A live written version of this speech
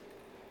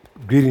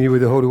Greeting you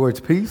with the holy words,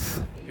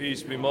 peace.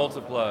 Peace be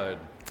multiplied.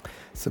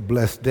 It's a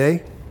blessed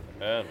day,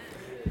 Amen.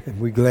 and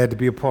we're glad to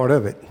be a part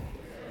of it.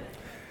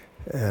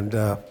 And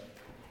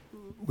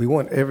we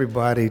want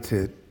everybody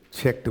to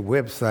check the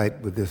website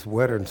with this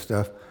weather and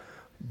stuff,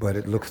 but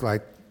it looks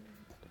like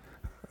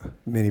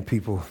many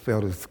people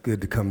felt it's good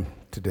to come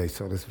today,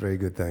 so that's a very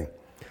good thing.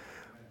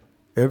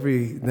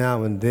 Every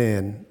now and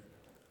then,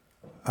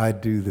 I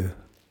do the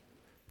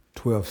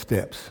 12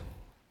 steps,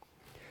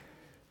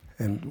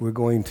 and we're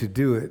going to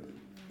do it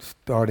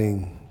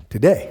starting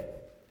today.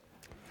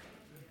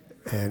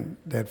 And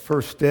that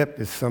first step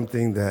is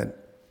something that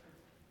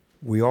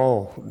we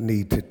all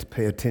need to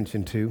pay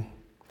attention to.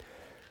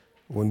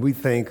 When we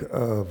think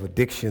of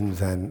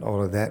addictions and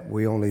all of that,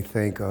 we only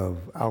think of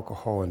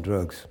alcohol and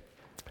drugs.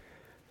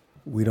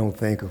 We don't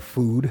think of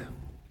food,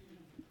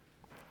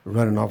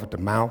 running off at the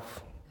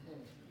mouth.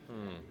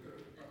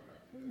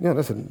 You know,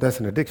 that's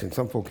an addiction.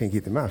 Some folk can't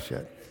keep their mouth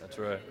shut. That's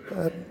right.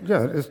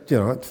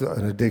 It's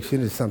an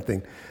addiction is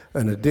something.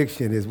 An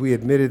addiction is we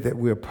admitted that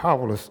we're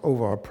powerless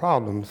over our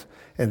problems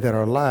and that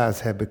our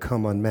lives have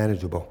become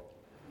unmanageable.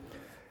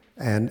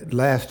 And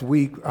last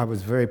week, I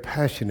was very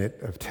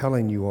passionate of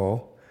telling you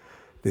all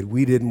that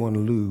we didn't want to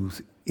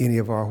lose any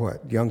of our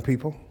what? Young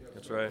people?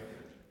 That's right.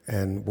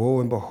 And woe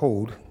and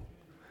behold,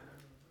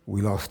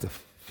 we lost a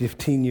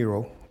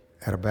 15-year-old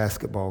at a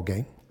basketball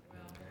game,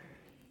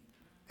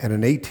 and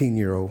an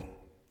 18-year-old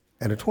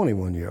and a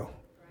 21-year-old.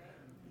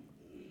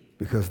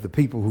 Because the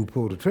people who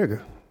pulled the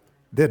trigger,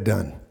 they're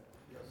done.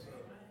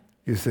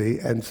 You see,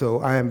 and so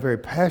I am very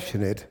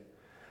passionate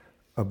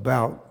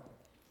about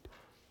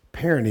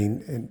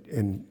parenting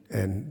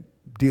and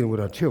dealing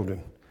with our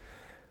children.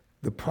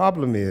 The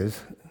problem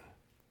is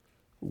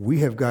we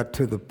have got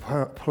to the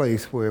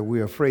place where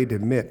we're afraid to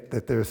admit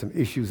that there are some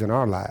issues in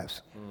our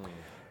lives.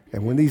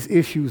 And when these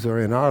issues are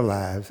in our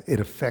lives, it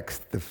affects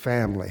the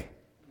family.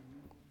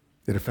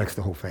 It affects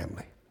the whole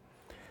family.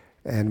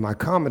 And my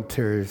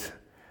commentaries,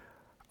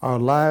 our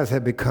lives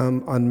have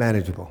become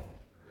unmanageable.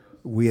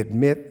 We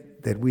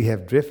admit that we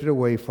have drifted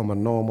away from a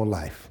normal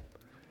life.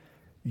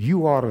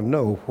 You ought to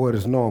know what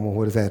is normal,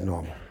 what is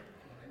abnormal.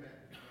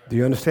 Do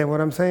you understand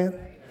what I'm saying?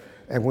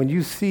 And when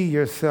you see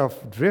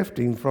yourself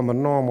drifting from a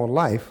normal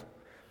life,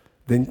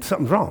 then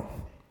something's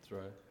wrong. That's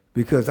right.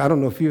 Because I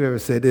don't know if you've ever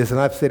said this, and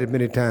I've said it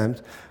many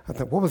times. I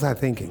thought, what was I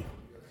thinking?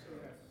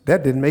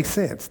 That didn't make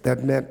sense.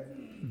 That meant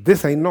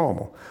this ain't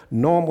normal.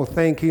 Normal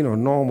thinking or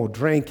normal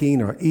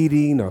drinking or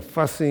eating or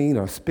fussing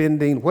or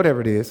spending,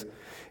 whatever it is,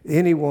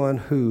 anyone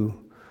who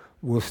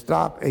will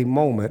stop a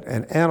moment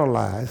and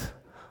analyze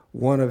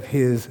one of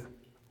his,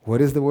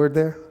 what is the word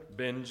there?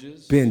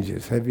 Binges.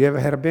 Binges. Have you ever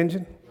had a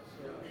binging?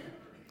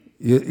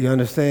 You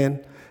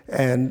understand?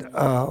 And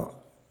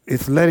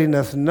it's letting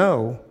us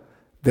know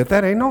that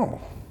that ain't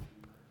normal.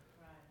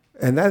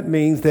 And that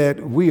means that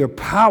we are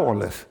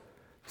powerless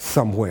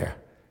somewhere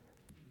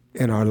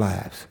in our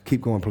lives.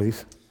 Keep going,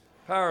 please.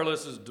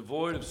 Powerless is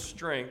devoid of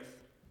strength,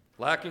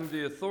 lacking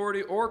the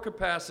authority or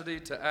capacity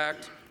to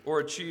act or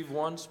achieve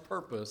one's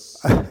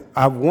purpose.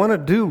 I want to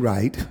do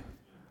right,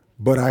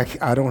 but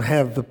I don't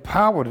have the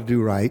power to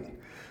do right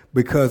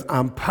because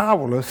I'm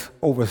powerless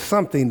over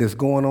something that's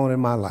going on in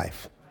my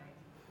life.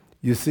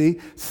 You see,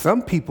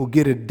 some people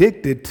get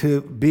addicted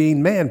to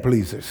being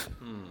man-pleasers.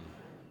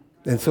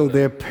 And so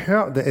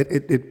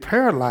it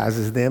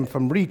paralyzes them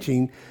from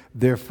reaching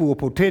their full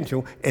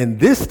potential. And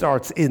this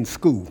starts in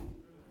school.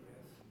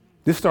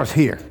 This starts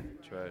here.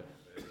 That's right.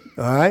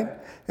 All right?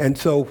 And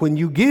so when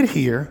you get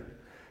here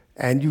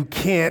and you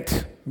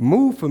can't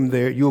move from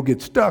there, you'll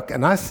get stuck.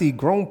 And I see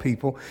grown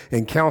people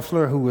and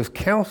counselor who has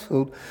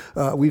counseled,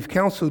 we've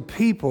counseled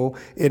people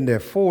in their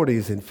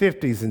 40s and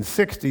 50s and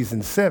 60s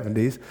and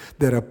 70s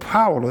that are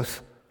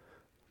powerless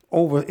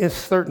over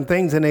certain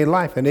things in their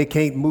life and they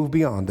can't move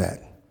beyond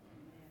that.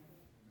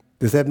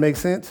 Does that make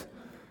sense?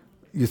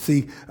 You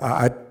see,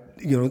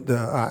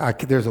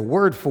 there's a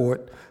word for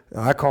it.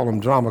 I call them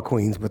drama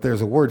queens, but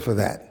there's a word for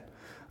that.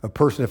 A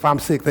person, if I'm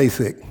sick, they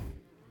sick.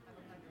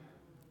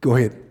 Go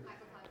ahead.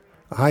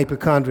 A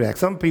hypochondriac.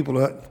 Some people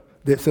are,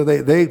 so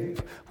they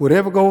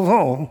whatever goes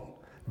on,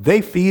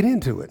 they feed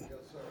into it.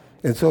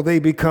 And so they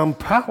become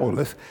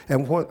powerless.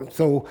 And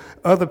so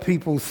other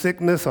people's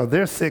sickness or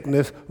their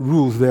sickness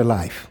rules their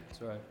life.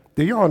 That's right.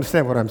 Do y'all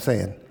understand what I'm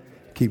saying?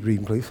 Keep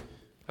reading, please.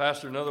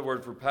 Pastor, another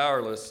word for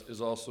powerless is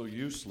also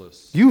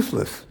useless.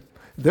 Useless.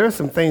 There are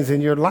some things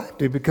in your life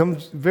that become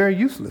very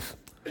useless.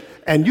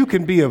 And you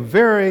can be a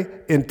very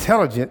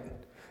intelligent,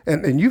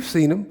 and you've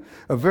seen them,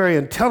 a very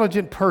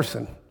intelligent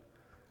person,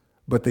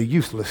 but they're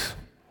useless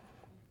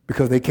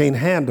because they can't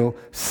handle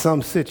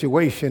some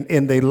situation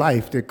in their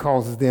life that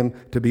causes them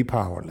to be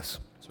powerless.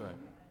 That's right.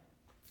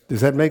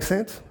 Does that make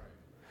sense?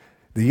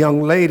 The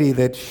young lady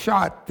that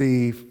shot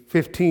the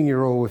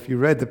 15-year-old, if you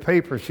read the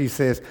paper, she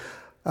says,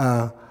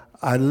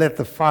 I let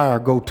the fire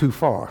go too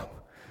far.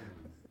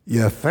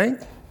 You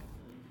think?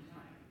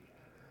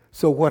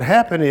 So what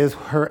happened is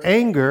her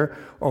anger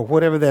or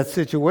whatever that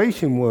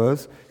situation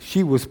was,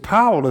 she was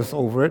powerless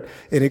over it,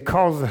 and it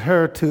caused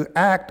her to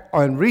act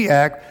and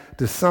react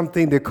to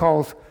something that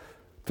caused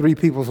 3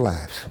 people's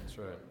lives. That's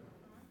right.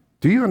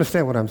 Do you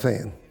understand what I'm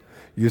saying?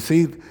 You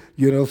see,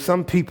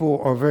 some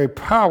people are very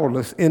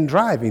powerless in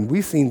driving.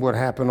 We seen what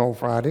happened on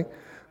Friday.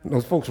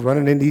 Those folks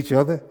running into each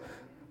other.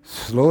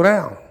 Slow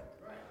down.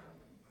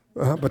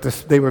 But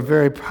they were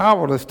very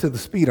powerless to the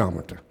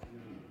speedometer.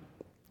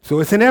 So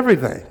it's in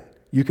everything.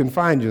 You can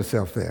find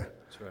yourself there.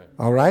 That's right.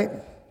 All right?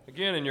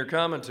 Again, in your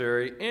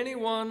commentary,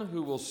 anyone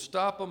who will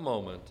stop a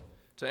moment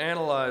to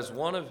analyze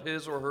one of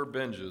his or her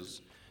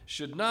binges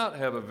should not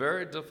have a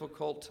very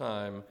difficult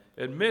time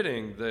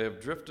admitting they have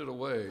drifted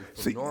away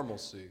from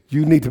normalcy.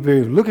 You need to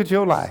look at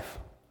your life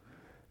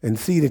and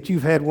see that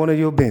you've had one of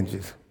your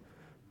binges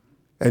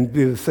and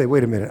be able to say,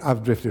 wait a minute,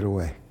 I've drifted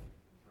away.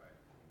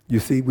 You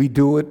see, we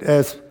do it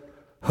as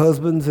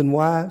husbands and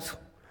wives.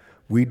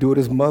 We do it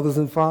as mothers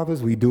and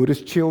fathers. We do it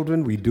as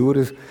children. We do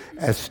it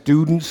as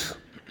students.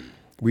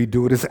 We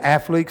do it as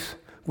athletes.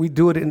 We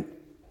do it in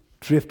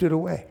drifted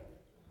away.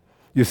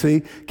 You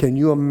see, can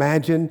you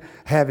imagine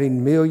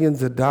having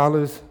millions of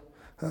dollars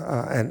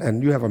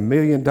and you have $1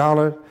 million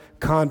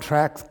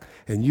contract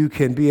and you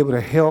can be able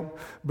to help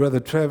Brother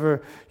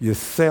Trevor,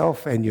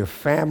 yourself and your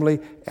family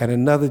and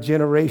another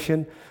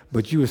generation,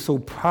 but you were so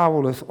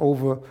powerless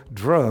over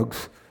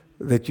drugs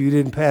that you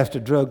didn't pass the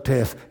drug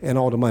test and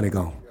all the money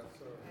gone.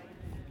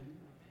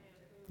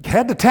 You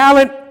had the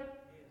talent,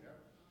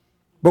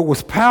 but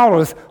was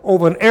powerless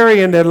over an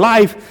area in their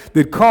life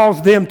that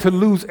caused them to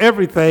lose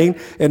everything.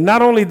 And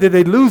not only did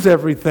they lose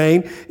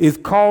everything, is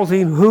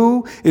causing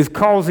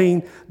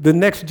the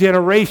next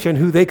generation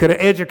who they could have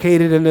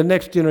educated and the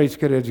next generation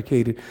could have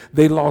educated.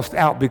 They lost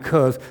out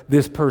because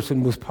this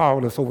person was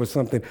powerless over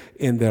something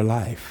in their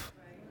life.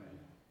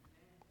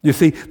 You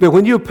see, that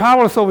when you're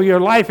powerless over your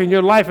life and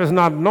your life is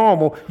not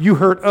normal, you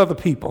hurt other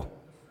people.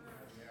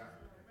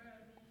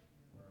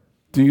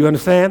 Do you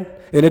understand?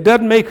 And it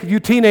doesn't make you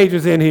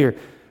teenagers in here.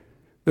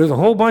 There's a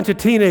whole bunch of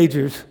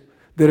teenagers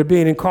that are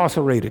being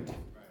incarcerated.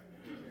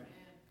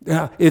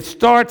 It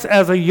starts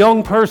as a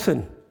young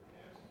person,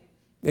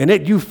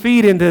 and you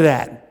feed into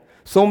that.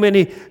 So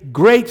many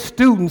great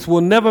students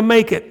will never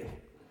make it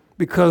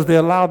because they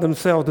allow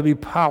themselves to be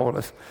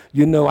powerless.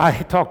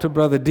 I talked to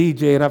Brother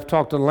DJ, and I've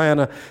talked to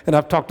Lana, and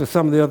I've talked to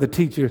some of the other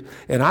teachers,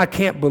 and I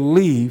can't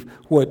believe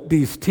what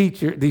these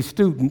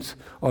students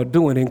are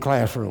doing in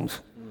classrooms.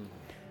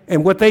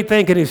 And what they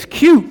thinking is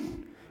cute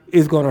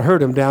is going to hurt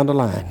them down the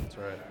line. That's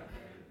right.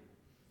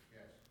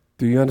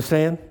 Do you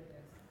understand?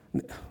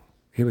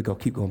 Here we go.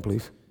 Keep going,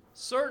 please.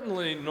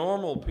 Certainly,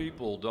 normal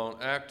people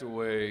don't act the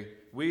way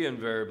we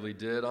invariably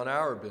did on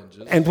our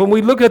binges. And when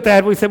we look at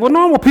that, we say, well,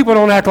 normal people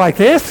don't act like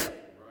this.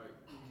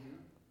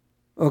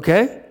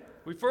 Okay?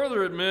 We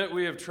further admit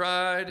we have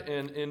tried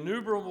in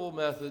innumerable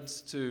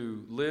methods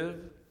to live,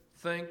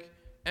 think,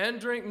 and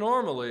drink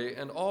normally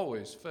and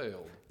always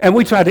failed. And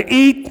we try to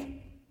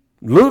eat,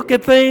 look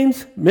at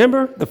things.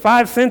 Remember the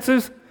 5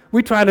 senses?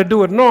 We try to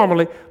do it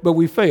normally, but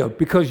we fail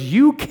because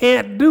you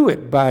can't do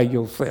it by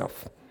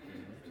yourself.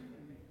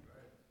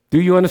 Do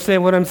you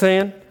understand what I'm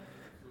saying?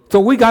 So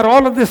we got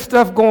all of this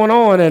stuff going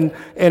on, and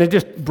it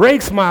just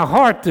breaks my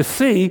heart to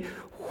see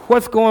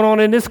what's going on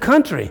in this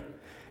country.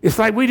 It's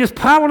like we just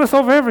powerless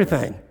over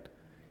everything.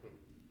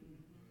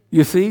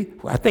 You see,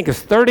 I think it's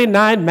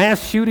 39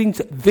 mass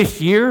shootings this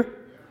year.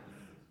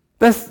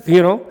 That's,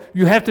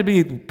 you have to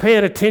be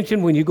paying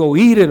attention when you go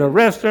eat in a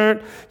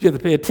restaurant. You have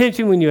to pay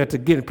attention when you have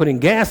to putting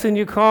gas in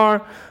your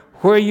car,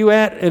 where you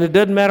at, and it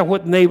doesn't matter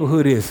what the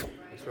neighborhood is.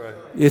 That's right.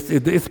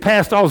 It's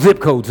past all zip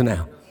codes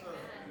now.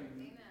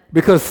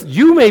 Because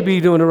you may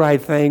be doing the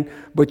right thing,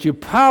 but you're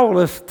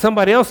powerless.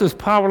 Somebody else is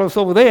powerless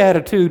over their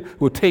attitude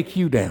will take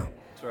you down.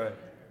 That's right.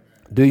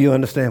 Do you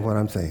understand what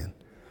I'm saying?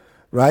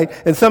 Right?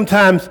 And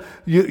sometimes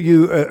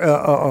you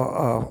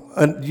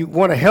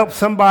want to help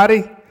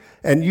somebody,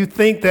 and you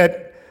think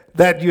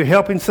that you're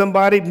helping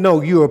somebody.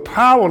 No, you are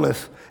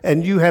powerless,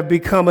 and you have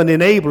become an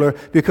enabler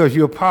because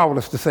you're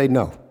powerless to say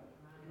no.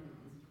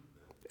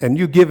 And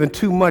you're giving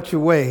too much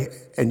away,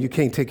 and you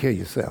can't take care of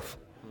yourself.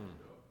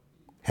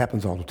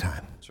 Happens all the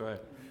time. That's right.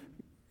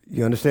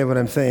 You understand what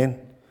I'm saying?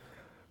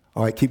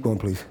 All right, keep going,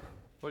 please.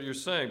 What you're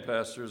saying,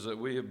 Pastor, is that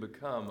we have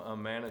become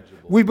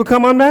unmanageable. We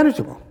become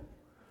unmanageable.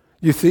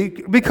 You see,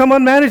 become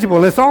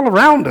unmanageable. It's all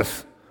around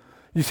us.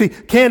 You see,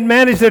 can't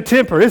manage their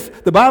temper.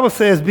 The Bible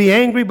says, be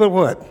angry, but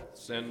what?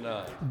 Sin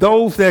not.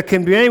 Those that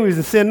can be angry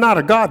and sin not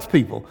are God's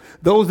people.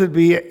 Those that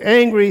be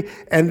angry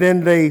and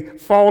then they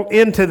fall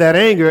into that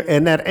anger,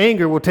 and that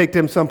anger will take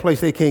them someplace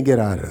they can't get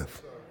out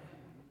of.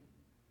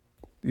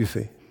 You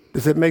see,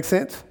 does it make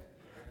sense?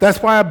 That's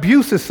why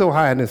abuse is so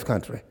high in this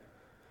country.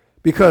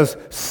 Because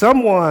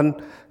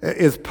someone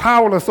is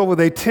powerless over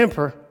their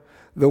temper,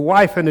 the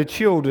wife and the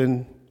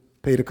children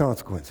pay the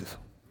consequences.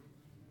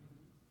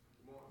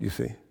 You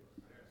see?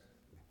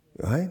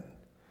 Right?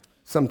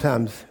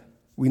 Sometimes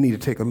we need to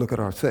take a look at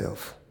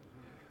ourselves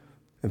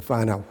and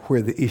find out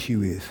where the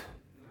issue is,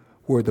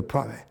 where the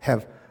problem.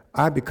 Have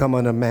I become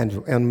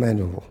unmanageable?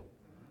 You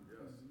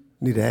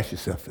need to ask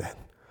yourself that.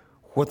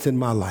 What's in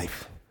my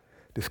life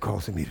that's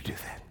causing me to do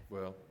that?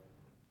 Well,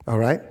 all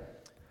right?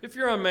 if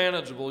you're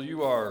unmanageable,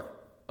 you are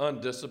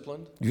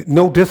undisciplined,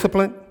 no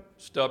discipline,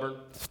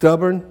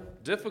 stubborn,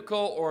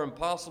 difficult or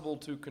impossible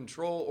to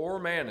control or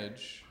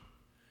manage,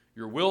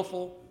 you're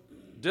willful,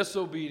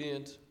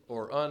 disobedient,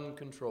 or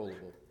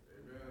uncontrollable.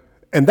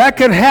 And that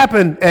can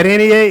happen at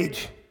any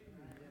age.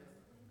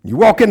 You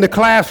walk in the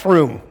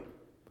classroom.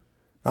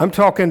 I'm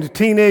talking to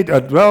teenage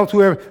adults,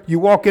 whoever. You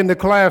walk in the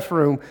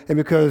classroom, and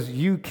because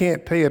you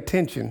can't pay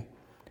attention,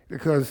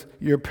 because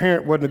your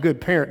parent wasn't a good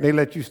parent, they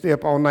let you stay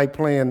up all night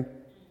playing.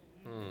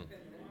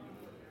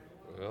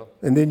 Well.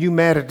 And then you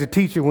mad at the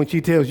teacher when she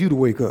tells you to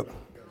wake up.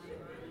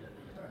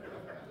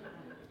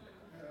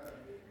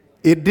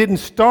 It didn't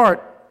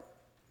start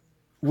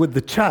with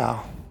the child.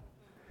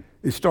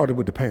 It started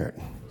with the parent.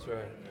 That's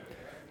right.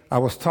 I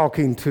was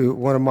talking to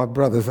one of my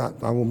brothers, I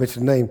won't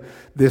mention the name,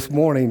 this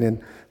morning,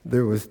 and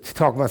there was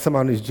talking about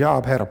somebody on his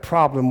job had a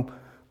problem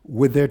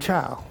with their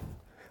child.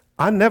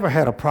 I never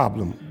had a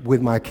problem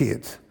with my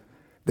kids.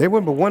 There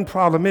wasn't but one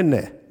problem in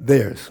there,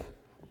 theirs.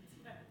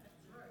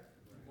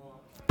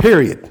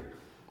 Period.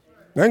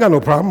 I ain't got no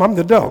problem, I'm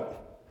the adult.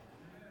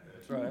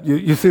 That's right.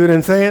 You see what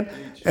I'm saying?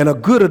 And a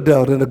good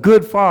adult and a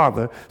good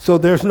father. So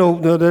there's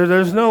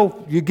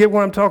no, you get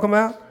what I'm talking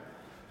about?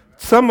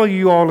 Some of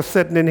you all are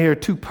sitting in here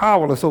too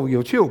powerless over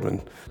your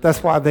children.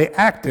 That's why they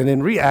acting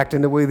and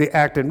reacting the way they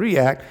act and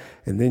react,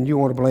 and then you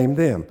want to blame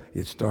them.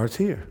 It starts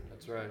here.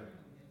 That's right.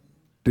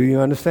 Do you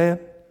understand?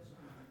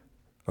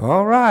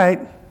 All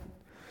right.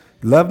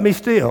 Love me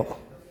still.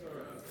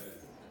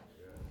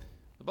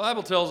 The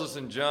Bible tells us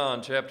in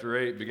John chapter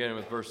 8, beginning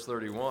with verse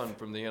 31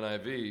 from the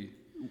NIV,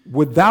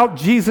 without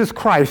Jesus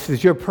Christ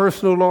as your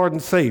personal Lord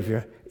and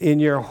Savior in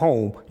your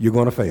home, you're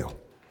going to fail.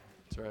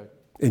 That's right.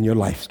 In your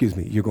life,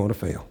 you're going to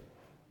fail.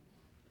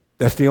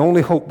 That's the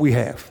only hope we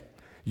have.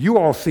 You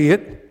all see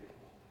it.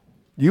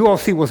 You all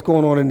see what's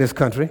going on in this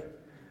country.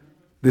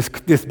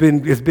 It's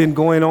been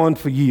going on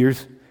for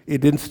years.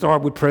 It didn't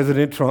start with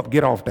President Trump.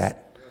 Get off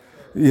that.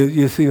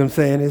 You see what I'm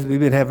saying? We've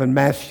been having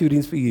mass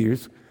shootings for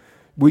years.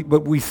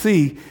 But we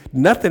see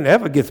nothing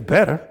ever gets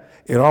better.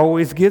 It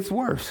always gets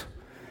worse.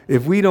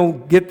 If we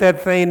don't get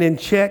that thing in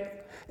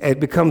check, it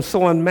becomes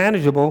so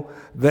unmanageable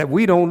that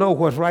we don't know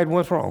what's right and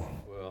what's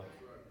wrong. Well.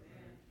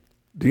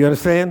 Do you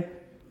understand?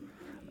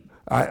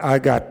 I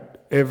got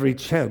every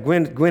channel.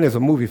 Gwen is a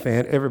movie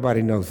fan.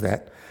 Everybody knows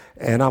that.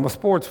 And I'm a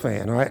sports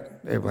fan, right?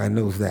 Everybody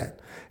knows that.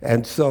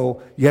 And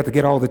so you have to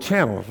get all the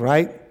channels,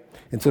 right?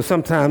 And so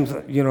sometimes,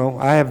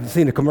 I haven't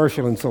seen a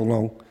commercial in so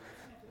long.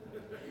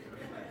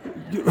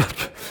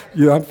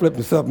 I'm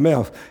flipping something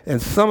else. And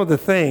some of the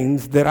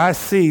things that I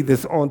see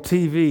that's on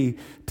TV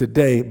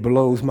today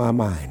blows my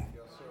mind.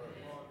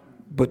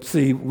 But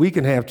see, we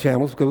can have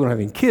channels because we don't have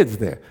any kids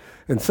there.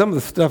 And some of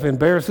the stuff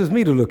embarrasses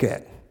me to look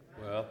at.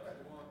 Well.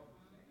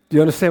 Do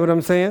you understand what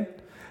I'm saying?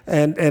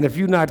 And if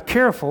you're not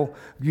careful,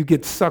 you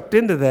get sucked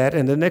into that,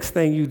 and the next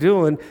thing you're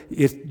doing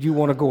is you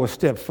want to go a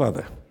step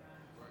further.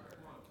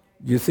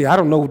 You see, I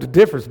don't know the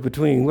difference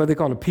between what they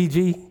call a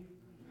PG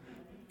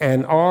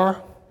and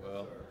R.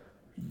 Well.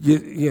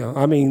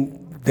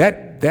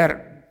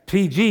 That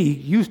PG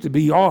used to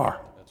be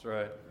R. That's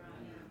right.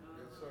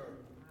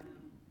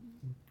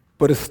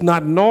 But it's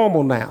not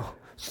normal now,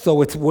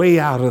 so it's way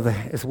out of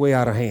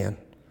hand.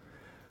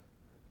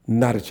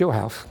 Not at your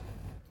house,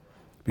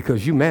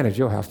 because you manage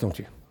your house, don't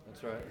you?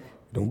 That's right.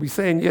 Don't be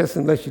saying yes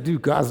unless you do.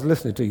 God's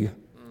listening to you.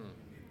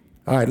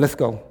 All right, let's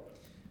go.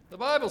 The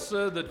Bible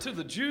said that to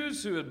the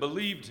Jews who had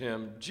believed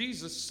him,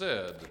 Jesus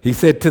said, He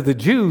said to the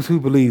Jews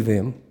who believed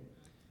him,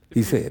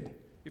 he said,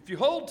 if you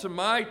hold to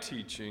my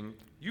teaching,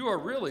 you are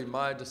really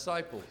my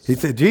disciples. He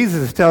said,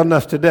 Jesus is telling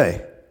us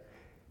today,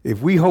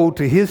 if we hold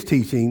to his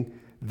teaching,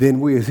 then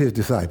we is his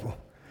disciple.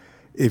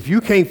 If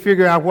you can't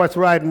figure out what's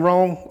right and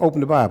wrong,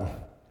 open the Bible.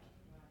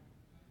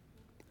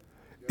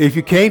 If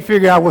you can't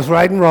figure out what's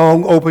right and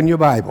wrong, open your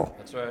Bible.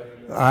 That's right.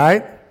 All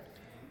right?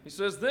 He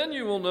says, then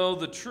you will know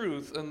the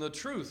truth, and the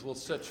truth will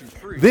set you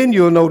free. Then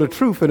you'll know the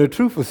truth, and the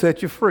truth will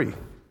set you free.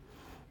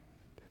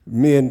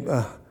 Me and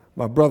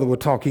my brother were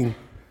talking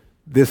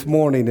this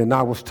morning, and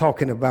I was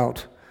talking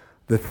about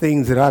the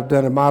things that I've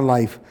done in my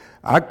life.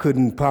 I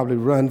couldn't probably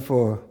run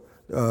for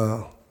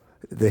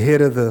the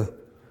head of the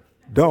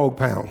dog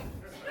pound.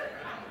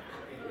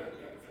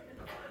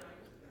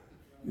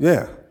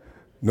 Yeah.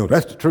 No,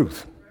 that's the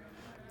truth.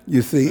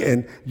 You see,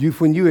 and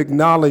when you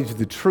acknowledge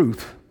the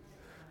truth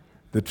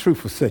will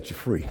set you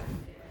free.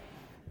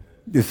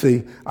 You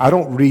see, I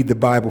don't read the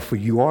Bible for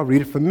you, I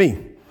read it for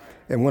me.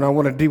 And when I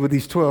want to deal with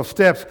these 12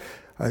 steps,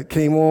 I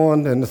came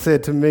on and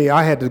said to me,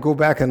 I had to go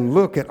back and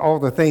look at all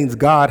the things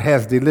God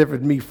has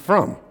delivered me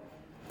from.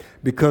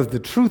 Because the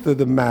truth of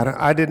the matter,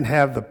 I didn't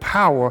have the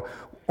power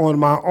on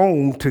my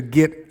own to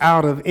get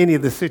out of any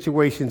of the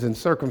situations and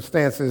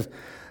circumstances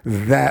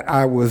that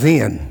I was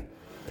in.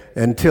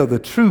 Until the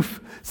truth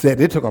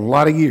said, it took a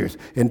lot of years.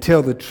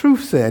 Until the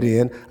truth set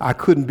in, I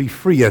couldn't be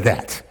free of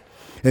that.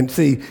 And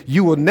see,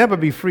 you will never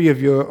be free of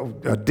your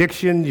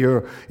addiction,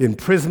 your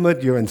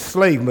imprisonment, your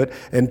enslavement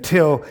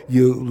until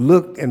you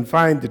look and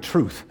find the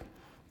truth.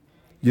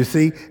 You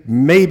see,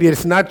 maybe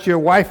it's not your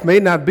wife, may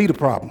not be the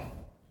problem.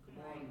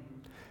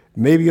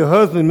 Maybe your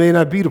husband may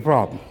not be the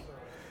problem.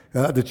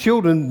 The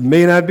children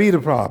may not be the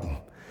problem.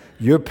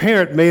 Your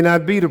parent may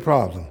not be the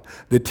problem.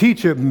 The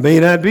teacher may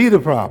not be the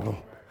problem.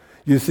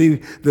 You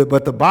see,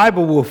 but the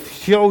Bible will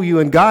show you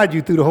and guide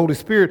you through the Holy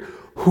Spirit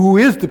who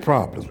is the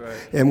problem.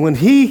 Right. And when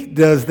he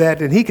does that,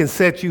 then he can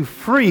set you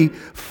free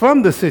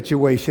from the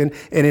situation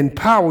and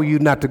empower you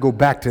not to go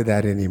back to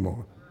that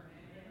anymore.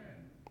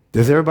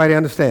 Does everybody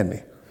understand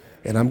me?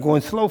 And I'm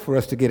going slow for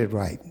us to get it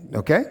right,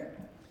 okay?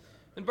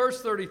 In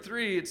verse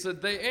 33, it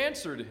said, they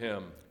answered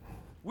him,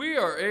 we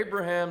are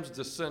Abraham's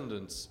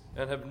descendants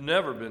and have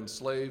never been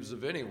slaves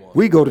of anyone.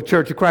 We go to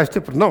Church of Christ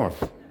Temple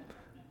North.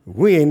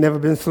 We ain't never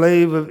been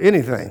slave of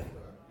anything.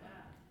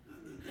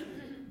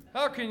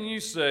 How can you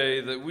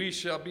say that we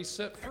shall be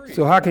set free?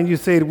 So how can you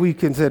say that we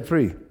can set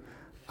free?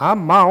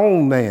 I'm my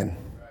own man.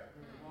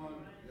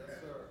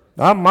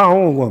 I'm my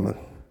own woman.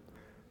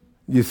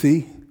 You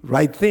see,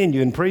 right then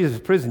you in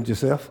prison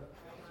yourself.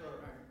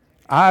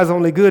 I's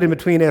only good in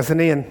between S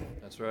and N.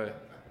 That's right.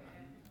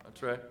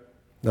 That's right.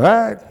 All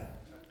right.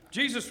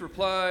 Jesus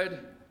replied,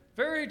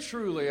 very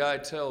truly I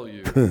tell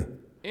you,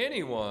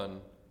 anyone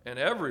and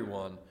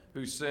everyone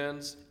who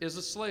sins is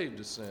a slave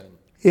to sin.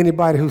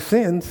 Anybody who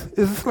sins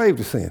is a slave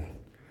to sin.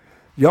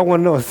 Y'all want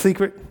to know a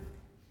secret?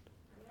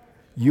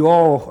 You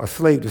all are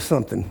slave to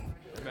something.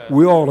 Amen.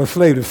 We all are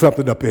slave to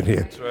something up in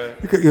here. That's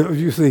right.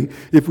 You see,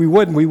 if we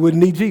wouldn't, we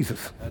wouldn't need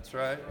Jesus. That's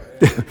right.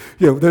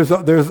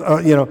 There's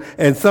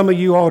and some of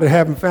you all that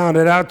haven't found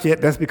it out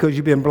yet, that's because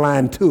you've been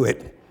blind to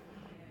it.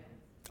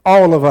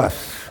 All of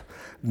us.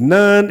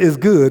 None is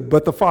good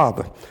but the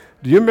Father.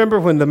 Do you remember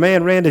when the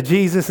man ran to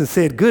Jesus and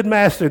said, good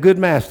master, good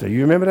master?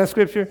 You remember that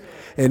scripture?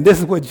 And this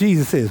is what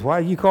Jesus says, why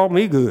you call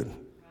me good?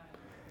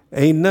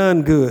 Ain't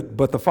none good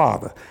but the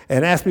Father.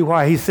 And ask me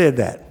why he said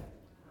that.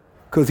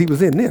 Because he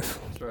was in this.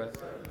 That's right.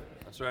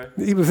 That's right.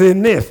 He was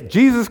in this.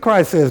 Jesus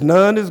Christ says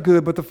none is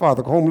good but the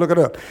Father. Go home, look it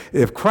up.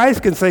 If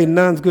Christ can say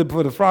none's good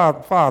but the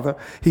Father,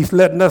 he's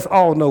letting us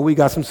all know we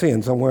got some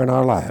sin somewhere in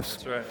our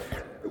lives. That's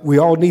right. We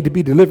all need to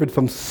be delivered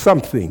from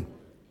something.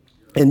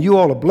 And you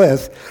all are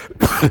blessed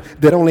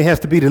that only has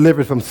to be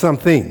delivered from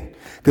something.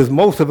 Because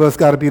most of us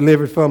got to be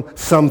delivered from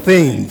some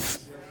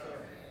things.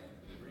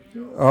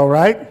 All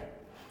right?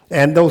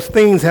 And those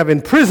things have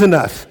imprisoned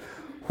us.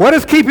 What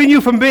is keeping your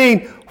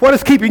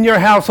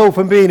household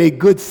from being a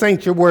good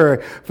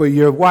sanctuary for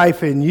your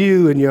wife and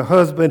you and your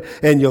husband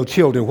and your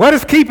children? What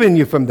is keeping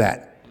you from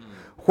that?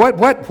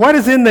 What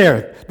is in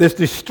there that's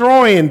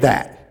destroying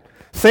that?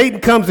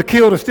 Satan comes to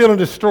kill, to steal, and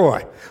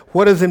destroy.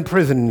 What is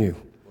imprisoning you?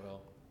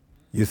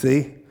 You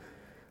see,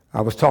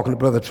 I was talking to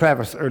Brother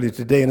Travis earlier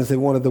today, and I said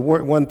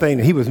one thing,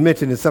 and he was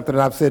mentioning something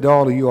that I've said to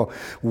all of you all.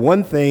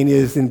 One thing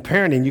is in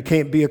parenting, you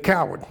can't be a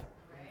coward.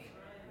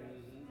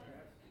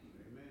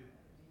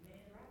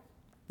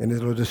 And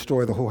it'll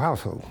destroy the whole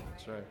household.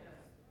 That's right.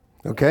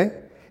 Okay?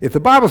 If the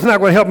Bible's not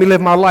going to help me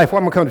live my life, what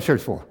am I going to come to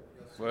church for?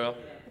 Well.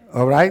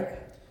 All right?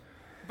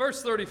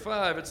 Verse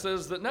 35, it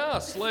says that now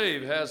a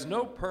slave has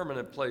no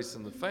permanent place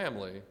in the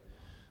family,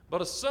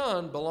 but a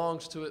son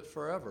belongs to it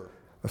forever.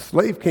 A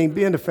slave can't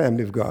be in the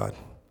family of God,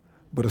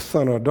 but a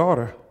son or a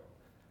daughter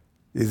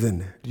is in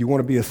there. Do you want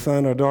to be a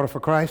son or a daughter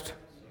for Christ?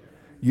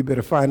 You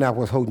better find out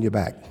what's holding you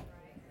back.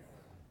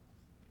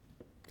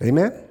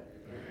 Amen?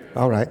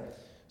 All right.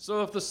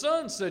 So if the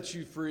Son sets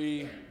you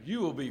free, you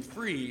will be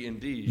free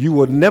indeed. You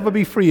will never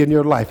be free in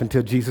your life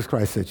until Jesus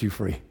Christ sets you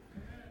free.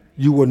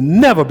 You will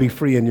never be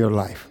free in your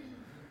life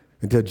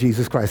until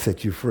Jesus Christ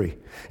sets you free.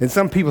 And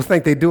some people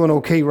think they're doing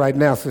okay right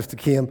now, Sister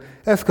Kim.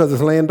 That's because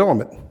it's laying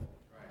dormant.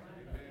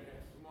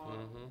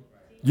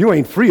 You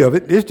ain't free of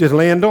it. It's just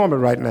laying dormant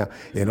right now.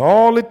 And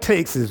all it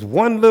takes is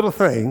one little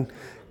thing,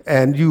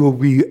 and you will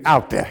be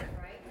out there.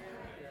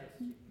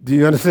 Do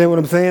you understand what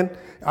I'm saying?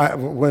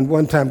 When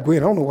one time, Gwen,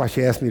 I don't know why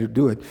she asked me to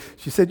do it.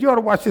 She said, you ought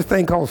to watch this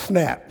thing called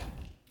Snap.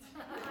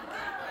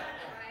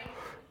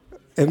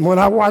 And when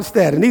I watched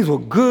that, and these were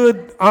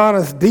good,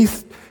 honest,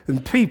 decent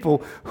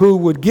people who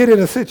would get in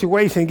a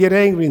situation, get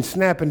angry, and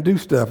snap and do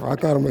stuff. I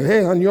thought,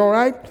 hey, hon, you all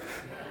right?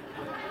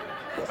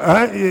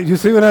 You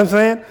see what I'm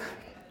saying?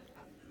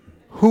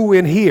 Who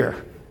in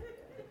here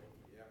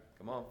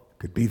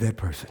could be that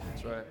person?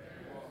 That's right.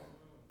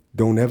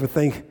 Don't ever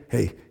think,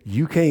 hey,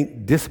 you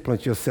can't discipline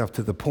yourself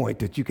to the point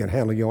that you can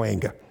handle your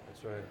anger.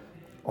 That's right.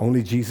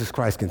 Only Jesus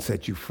Christ can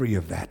set you free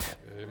of that.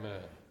 Amen.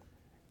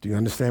 Do you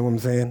understand what I'm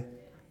saying?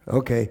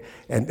 Okay.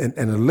 And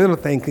a little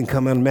thing can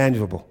come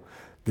unmanageable.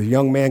 The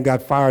young man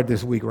got fired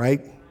this week,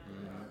 right?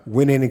 Mm-hmm.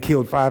 Went in and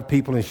killed 5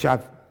 people and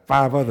shot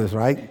 5 others,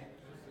 right?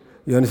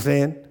 You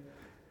understand?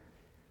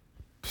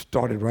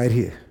 Started right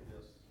here.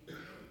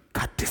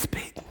 Got this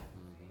big.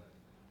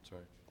 That's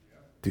right.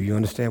 Do you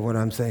understand what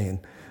I'm saying?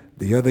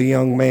 The other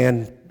young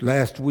man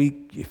last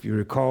week, if you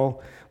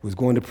recall, was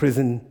going to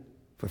prison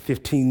for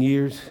 15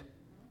 years,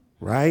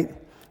 right?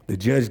 The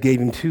judge gave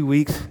him 2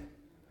 weeks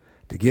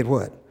to get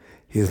what?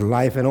 His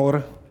life in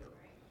order.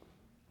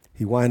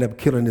 He wound up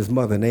killing his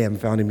mother, and they haven't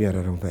found him yet,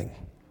 I don't think.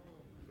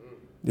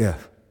 Yeah.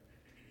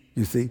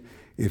 You see,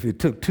 if it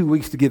took 2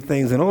 weeks to get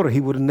things in order,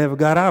 he would have never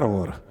got out of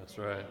order. That's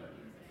right.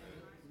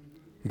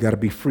 You got to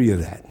be free of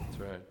that. That's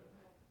right.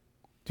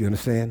 Do you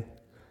understand?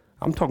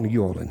 I'm talking to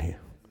you all in here.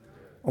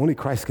 Only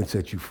Christ can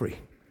set you free.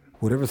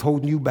 Whatever's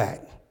holding you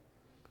back,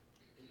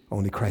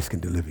 only Christ can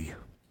deliver you.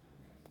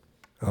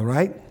 All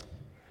right?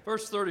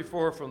 Verse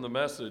 34 from the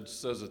Message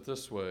says it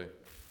this way.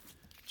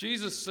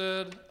 Jesus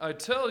said, I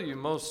tell you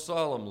most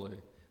solemnly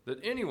that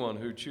anyone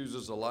who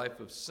chooses a life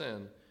of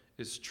sin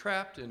is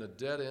trapped in a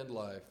dead-end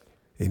life.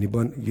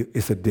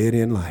 It's a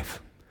dead-end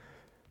life.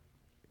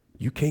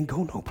 You can't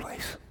go no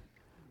place.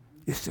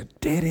 It's a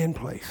dead-end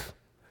place.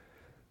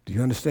 Do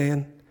you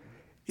understand?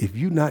 If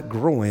you're not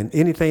growing,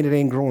 anything that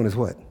ain't growing is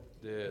what?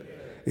 Dead.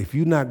 If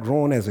you're not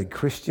growing as a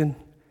Christian,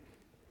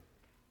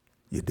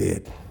 you're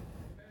dead.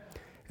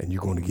 And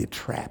you're going to get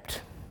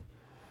trapped.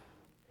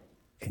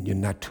 And you're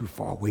not too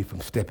far away from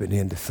stepping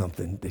into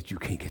something that you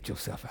can't get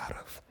yourself out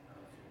of.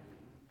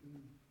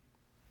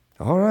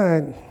 All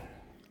right.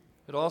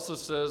 It also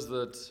says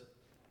that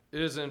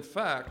it is in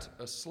fact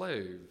a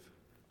slave.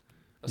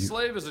 A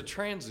slave is a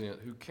transient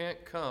who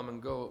can't come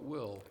and go at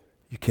will.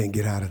 You can't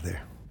get out of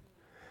there.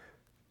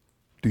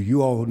 Do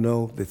you all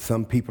know that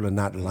some people are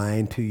not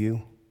lying to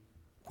you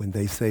when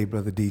they say,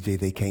 Brother DJ,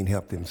 they can't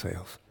help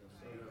themselves?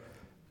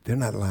 They're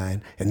not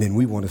lying. And then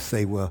we want to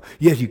say, well,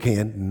 yes, you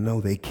can.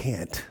 No, they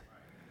can't.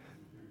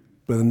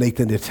 Brother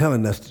Nathan, they're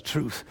telling us the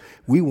truth.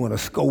 We want to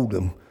scold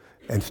them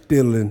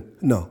and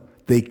no,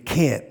 they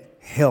can't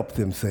help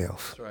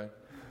themselves. That's right.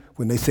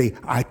 When they say,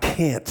 I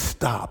can't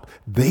stop,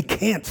 they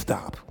can't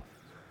stop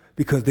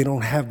because they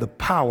don't have the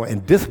power,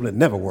 and discipline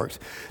never works.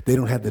 They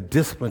don't have the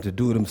discipline to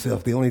do it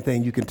themselves. The only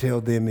thing you can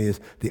tell them is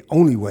the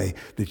only way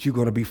that you're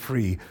going to be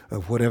free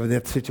of whatever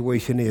that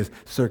situation is,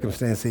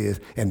 circumstance is,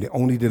 and the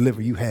only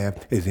deliverer you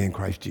have is in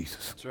Christ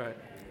Jesus. That's right.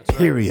 That's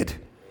Period.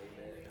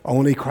 Right.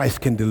 Only Christ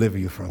can deliver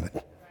you from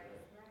it.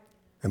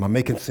 Am I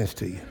making sense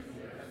to you?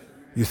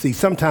 You see,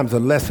 sometimes a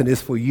lesson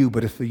is for you,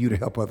 but it's for you to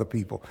help other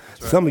people.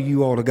 Right. Some of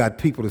you all have got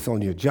people that's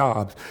on your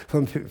jobs,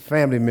 some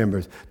family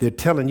members, they're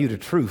telling you the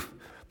truth,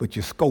 but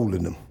you're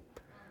scolding them.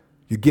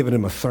 You're giving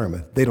them a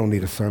sermon. They don't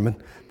need a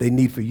sermon. They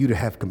need for you to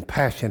have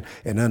compassion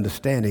and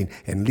understanding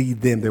and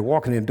lead them. They're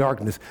walking in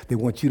darkness. They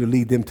want you to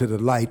lead them to the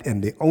light,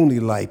 and the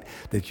only light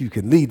that you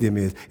can lead them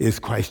is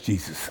Christ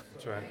Jesus.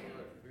 That's right.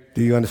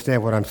 Do you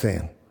understand what I'm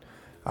saying?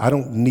 I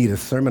don't need a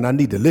sermon. I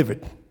need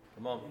delivered.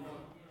 Come on.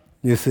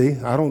 You see,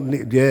 I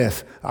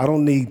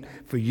don't need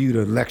for you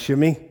to lecture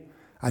me.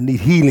 I need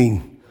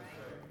healing,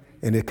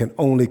 and it can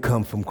only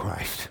come from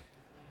Christ.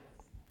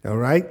 All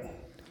right?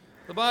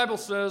 The Bible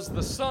says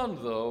the Son,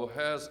 though,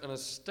 has an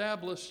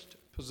established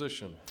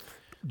position.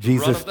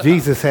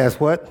 Jesus has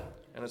what?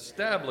 An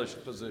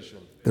established position.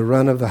 The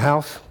run of the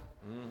house?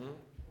 Mm-hmm.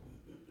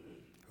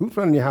 Who's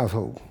running your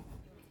household?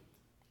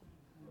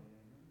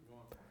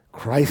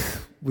 Christ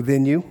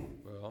within you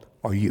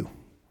or you?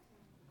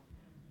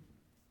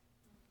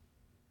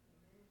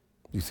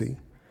 You see?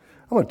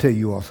 I'm going to tell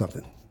you all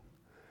something.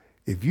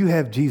 If you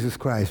have Jesus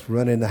Christ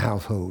running the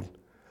household,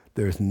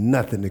 there's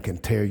nothing that can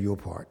tear you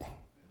apart.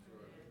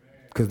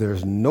 Because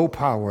there's no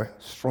power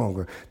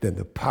stronger than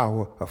the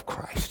power of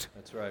Christ.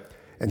 That's right.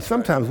 And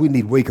sometimes we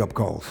need wake-up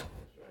calls.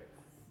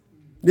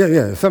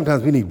 Yeah,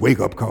 sometimes we need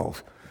wake-up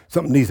calls.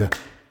 Something needs to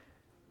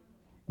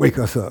wake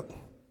us up.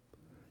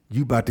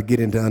 You about to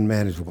get into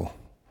unmanageable.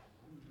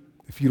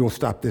 If you don't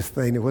stop this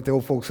thing, what the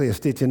old folks say, a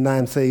stitch in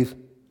time saves?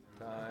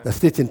 A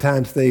stitch in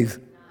time saves?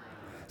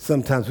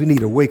 Sometimes we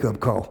need a wake-up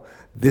call.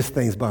 This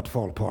thing's about to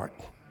fall apart.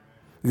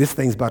 This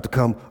thing's about to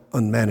come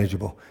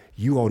unmanageable.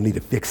 You all need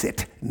to fix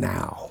it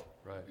now.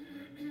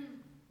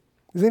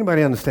 Is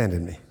anybody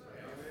understanding me?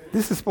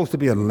 This is supposed to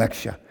be a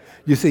lecture.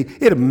 You see,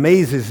 it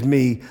amazes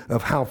me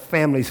of how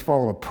families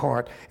fall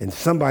apart and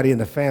somebody in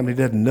the family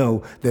doesn't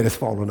know that it's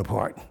falling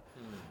apart.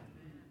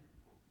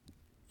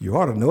 You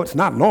ought to know it's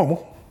not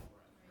normal.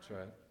 That's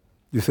right.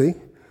 You see?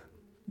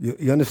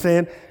 You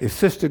understand? If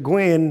Sister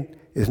Gwen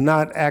is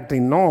not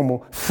acting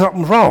normal,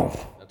 something's wrong.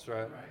 That's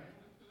right.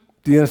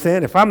 Do you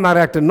understand? If I'm not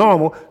acting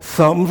normal,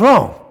 something's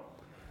wrong.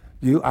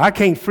 I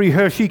can't free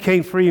her, she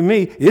can't free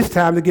me. It's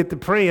time to get to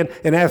praying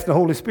and ask the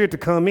Holy Spirit to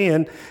come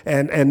in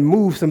and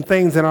move some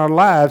things in our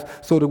lives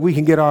so that we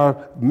can get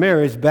our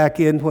marriage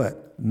back in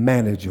what?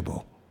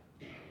 Manageable.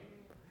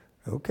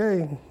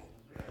 Okay.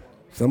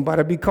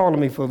 Somebody be calling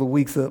me for the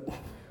weeks up.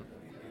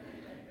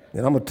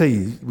 And I'm going to tell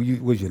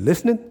you, was you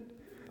listening?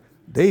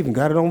 They even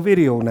got it on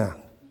video now.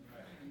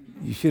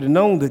 You should have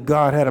known that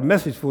God had a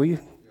message for you.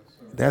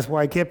 That's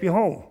why he kept you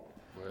home.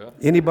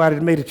 Anybody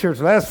that made it to church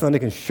last Sunday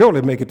can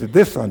surely make it to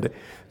this Sunday,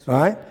 all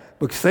right?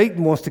 But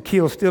Satan wants to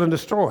kill, steal, and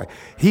destroy.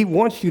 He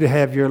wants you to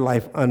have your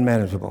life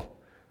unmanageable.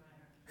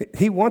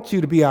 He wants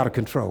you to be out of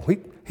control.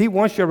 He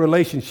wants your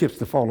relationships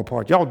to fall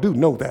apart. Y'all do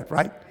know that,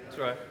 right? That's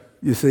right.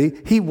 You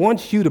see, he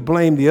wants you to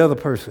blame the other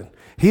person.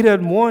 He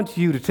doesn't want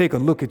you to take a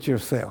look at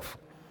yourself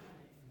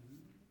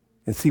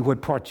and see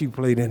what part you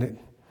played in it.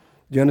 Do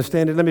you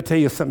understand it? Let me tell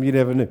you something you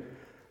never knew.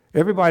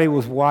 Everybody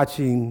was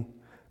watching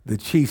the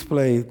Chiefs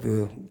play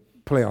the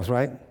playoffs,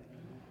 right?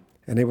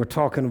 And they were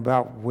talking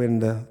about when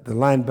the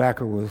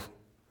linebacker was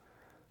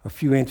a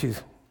few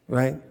inches,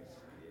 right?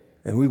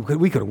 And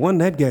we could have won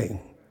that game.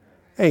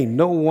 Ain't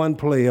no one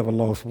player ever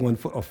lost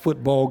a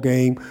football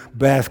game,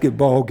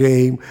 basketball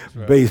game,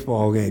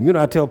 baseball game. You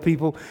know, I tell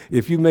people,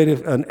 if you made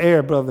an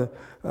error, brother,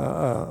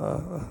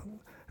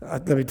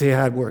 let me tell you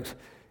how it works.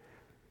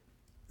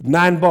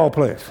 9 ball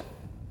players.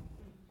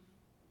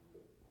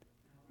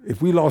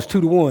 If we lost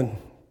 2-1,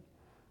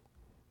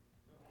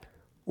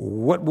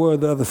 what were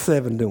the other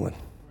 7 doing?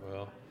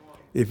 Well,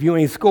 if you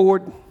ain't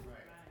scored,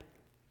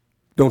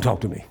 don't talk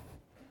to me.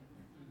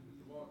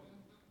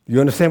 You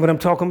understand what I'm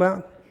talking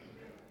about?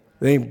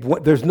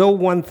 There's no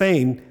one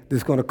thing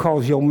that's going to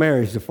cause your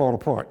marriage to fall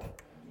apart.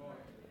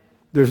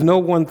 There's no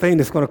one thing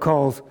that's going to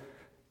cause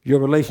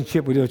your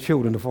relationship with your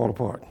children to fall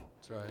apart.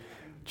 That's right.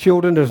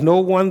 Children, there's no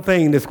one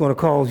thing that's going to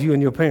cause you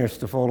and your parents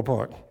to fall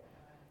apart.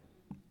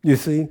 You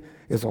see,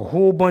 it's a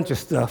whole bunch of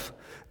stuff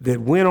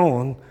that went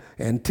on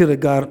until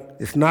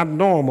it's not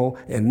normal,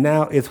 and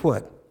now it's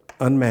what?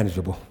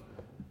 Unmanageable.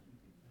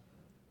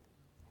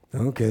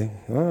 Okay,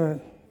 all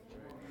right.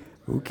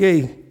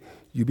 Okay,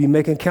 you be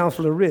making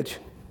counselor rich.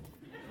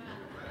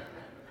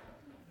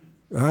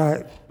 All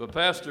right. But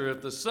Pastor,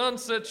 if the Son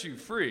sets you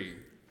free,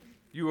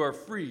 you are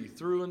free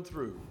through and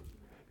through.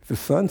 If the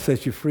Son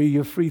sets you free,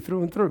 you're free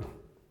through and through.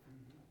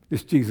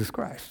 It's Jesus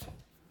Christ.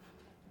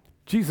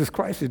 Jesus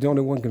Christ is the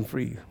only one who can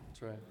free you.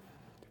 That's right.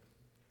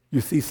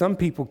 You see, some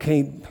people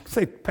can't,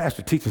 say,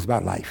 Pastor, teach us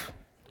about life.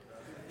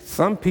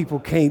 Some people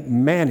can't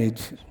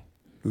manage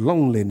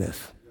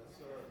loneliness.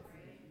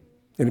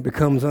 And it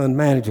becomes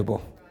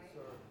unmanageable.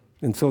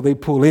 And so they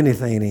pull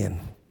anything in.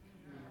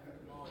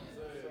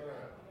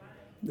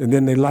 And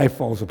then their life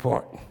falls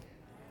apart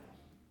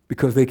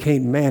because they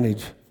can't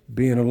manage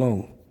being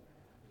alone.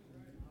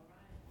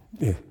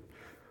 Yeah.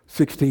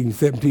 16,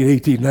 17,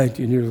 18,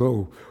 19 years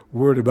old,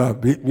 worried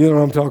about, you know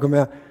what I'm talking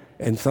about?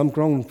 And some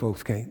grown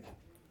folks can't.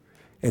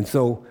 And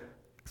so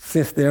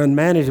since they're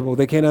unmanageable,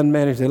 they can't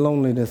unmanage their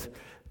loneliness,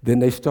 then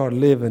they start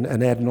living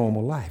an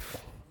abnormal life.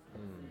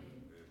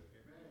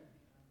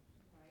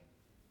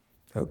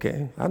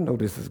 Okay, I know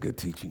this is good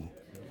teaching.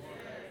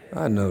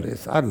 I know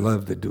this. I'd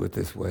love to do it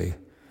this way.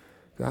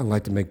 I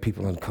like to make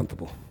people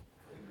uncomfortable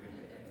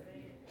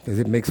because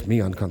it makes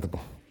me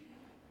uncomfortable.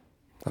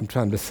 I'm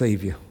trying to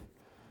save you.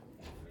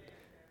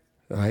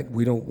 All right?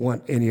 We don't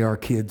want any of our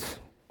kids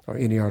or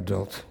any of our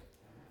adults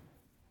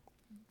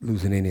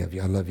losing any of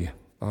you. I love you.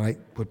 All right?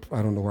 But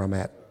I don't know where I'm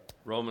at.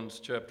 Romans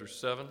chapter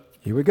 7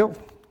 Here we go.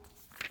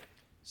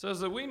 says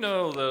that we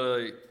know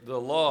that the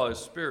law is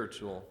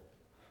spiritual,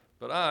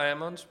 but I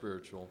am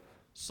unspiritual,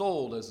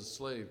 sold as a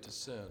slave to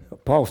sin.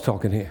 Paul's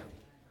talking here.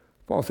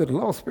 Paul said the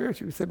law is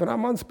spiritual. He said, but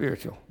I'm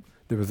unspiritual.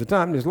 There was a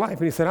time in his life,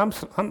 and he said,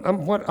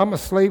 I'm a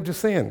slave to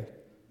sin.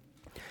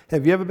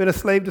 Have you ever been a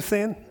slave to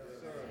sin?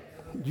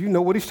 Yes, you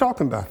know what he's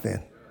talking about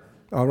then.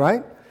 All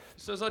right?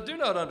 He says, I do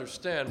not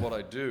understand what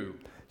I do.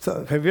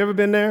 So have you ever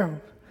been there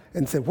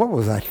and said, what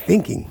was I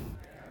thinking?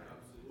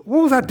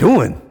 What was I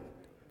doing?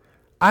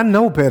 I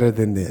know better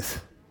than this.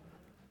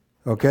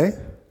 Okay?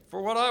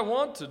 For what I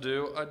want to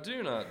do, I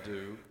do not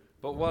do,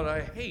 but what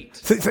I hate.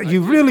 So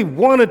you really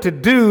wanted to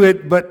do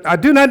it, but I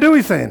do not do,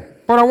 he's saying.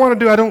 What I want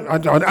to do, I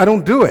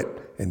don't do it.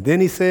 And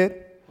then he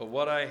said, but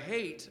what I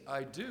hate,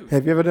 I do.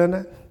 have you ever done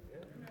that?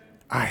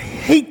 I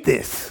hate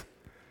this,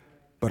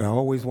 but I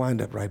always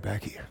wind up right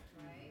back here.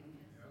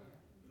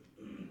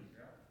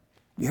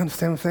 You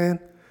understand what I'm saying?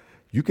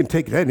 You can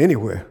take that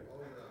anywhere.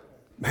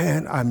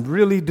 Man, I'm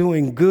really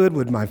doing good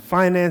with my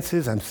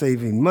finances. I'm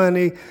saving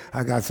money.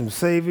 I got some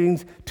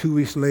savings. 2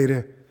 weeks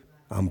later,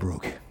 I'm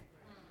broke.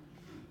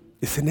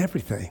 It's in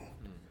everything.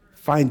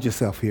 Find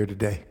yourself here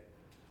today.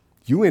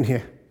 You in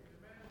here.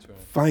 Right.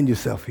 Find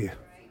yourself here.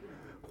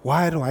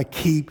 Why do I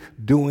keep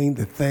doing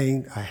the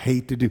thing I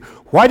hate to do?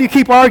 Why do you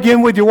keep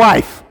arguing with your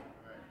wife?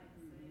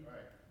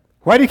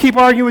 Why do you keep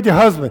arguing with your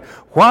husband?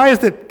 Why is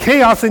there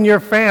chaos in your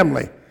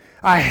family?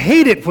 I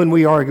hate it when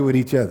we argue with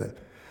each other.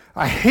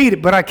 I hate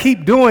it, but I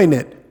keep doing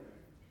it.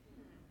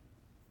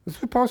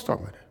 That's what Paul's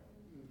talking about.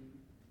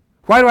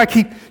 Why do I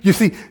keep, you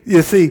see,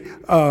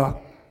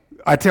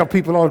 I tell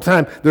people all the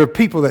time, there are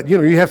people that, you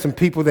have some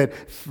people that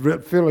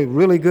feel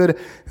really good.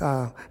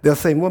 They'll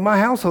say, well, my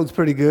household's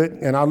pretty good.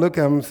 And I'll look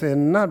at them and say,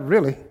 not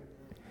really.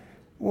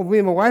 Well, me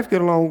and my wife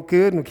get along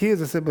good, and the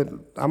kids, I said, but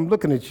I'm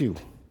looking at you.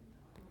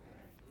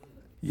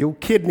 Your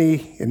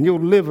kidney and your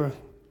liver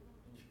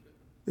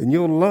and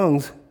your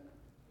lungs.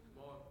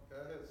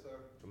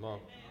 Come on.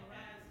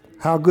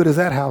 How good is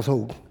that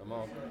household? Come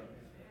on.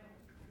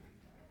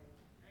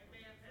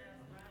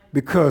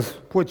 Because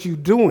what you're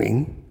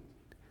doing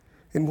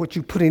and what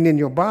you're putting in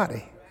your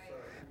body,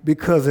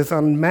 because it's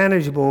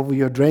unmanageable over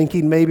your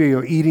drinking maybe, or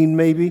your eating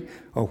maybe,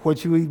 or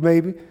what you eat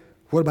maybe.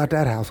 What about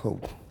that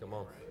household? Come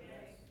on.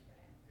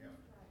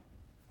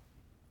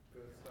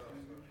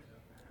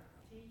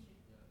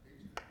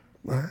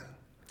 Right?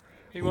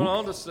 He went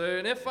on to say,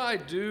 and if I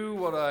do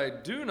what I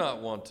do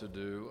not want to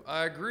do,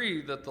 I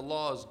agree that the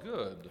law is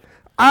good.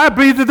 I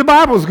believe that the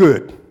Bible's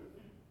good.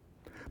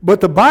 But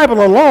the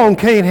Bible alone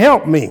can't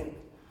help me.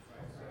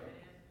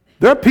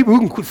 There are people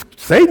who can,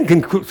 Satan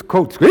can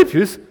quote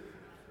scriptures.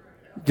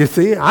 You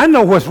see, I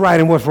know what's right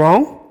and what's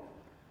wrong.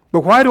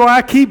 But why do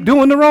I keep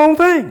doing the wrong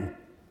thing?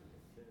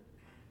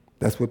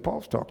 That's what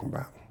Paul's talking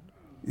about.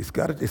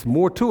 It's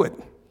more to it.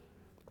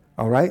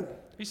 All right?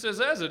 He says,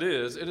 as it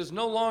is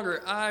no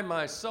longer I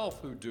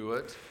myself who do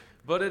it,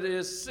 but it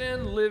is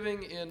sin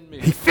living in me.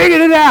 He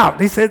figured it out.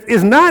 He said,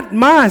 it's not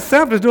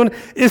myself that's doing it.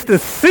 It's the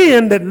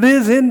sin that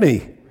lives in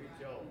me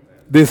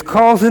that's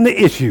causing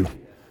the issue.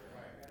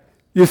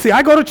 You see,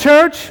 I go to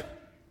church.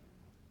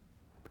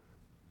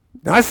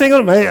 Now I sing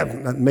on,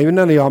 maybe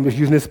none of y'all, I'm just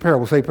using this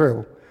parable, say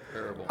parable.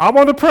 I'm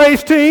on the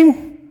praise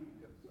team.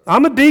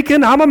 I'm a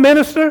deacon. I'm a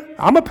minister.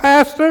 I'm a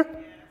pastor.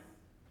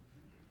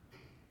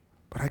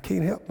 But I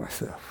can't help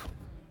myself.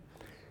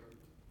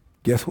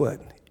 Guess what?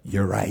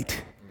 You're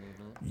right.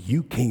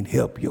 You can't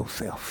help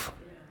yourself.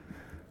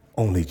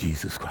 Only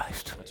Jesus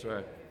Christ. That's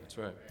right. That's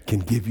right. Can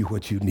give you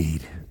what you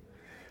need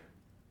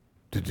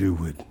to do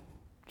what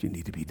you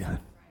need to be done.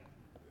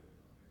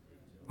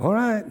 All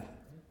right.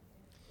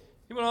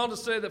 He went on to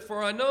say that,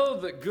 for I know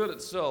that good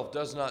itself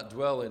does not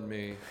dwell in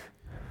me,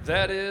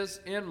 that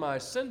is, in my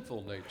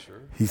sinful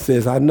nature. He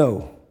says, I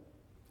know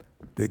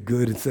that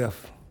good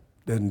itself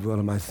doesn't dwell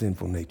in my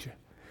sinful nature.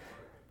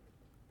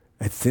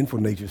 That sinful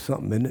nature is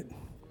something, isn't it?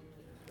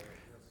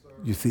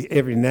 You see,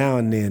 every now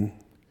and then,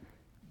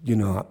 you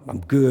know,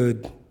 I'm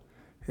good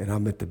and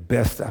I'm at the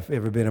best I've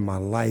ever been in my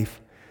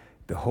life.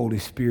 The Holy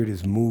Spirit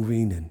is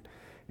moving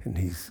and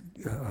he's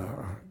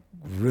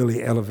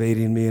really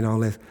elevating me and all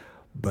this.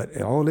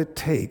 But all it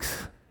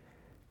takes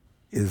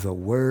is a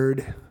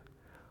word,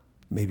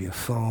 maybe a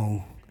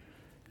song,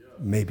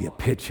 maybe a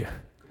picture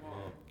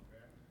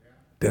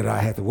that I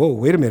have to, whoa,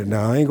 wait a minute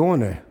now, I ain't going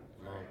there.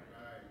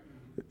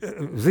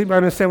 Does anybody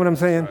understand what I'm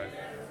saying?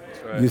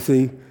 That's right. You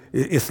see,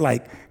 it's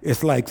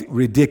like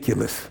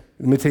ridiculous.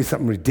 Let me tell you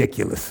something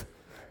ridiculous.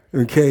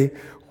 Okay,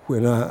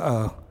 when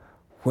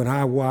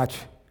I watch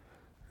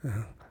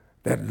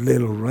that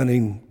little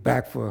running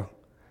back for,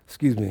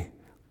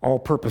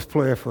 all-purpose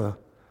player for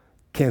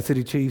Kansas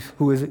City Chiefs,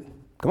 who is it?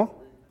 Come on,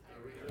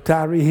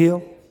 Tyree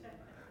Hill.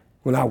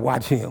 When I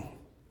watch him,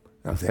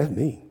 I say, that's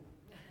me.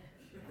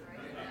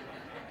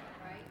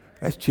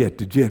 That's Jet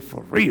the Jet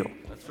for real.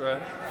 That's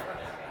right.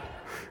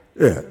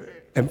 Yeah,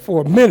 and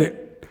for a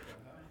minute,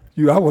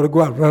 I want to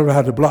go out and run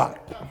around the block.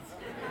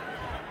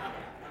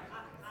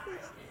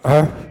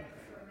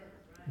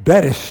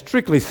 That is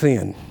strictly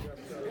sin.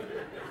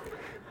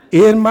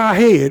 In my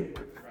head,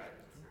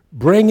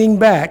 bringing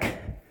back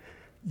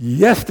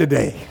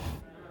yesterday.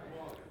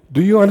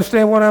 Do you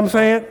understand what I'm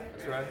saying?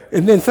 That's right.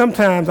 And then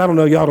sometimes, I don't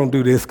know, y'all don't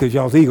do this because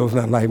y'all's ego's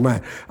not like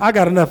mine. I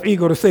got enough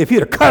ego to say if he'd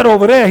have cut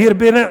over there, he'd have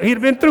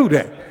been through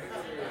that.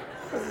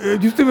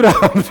 You see what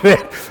I'm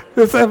saying?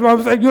 You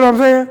know what I'm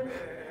saying?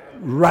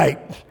 Right.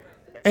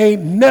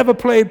 Ain't never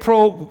played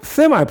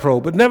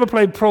semi-pro, but never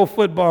played pro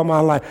football in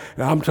my life.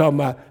 And I'm talking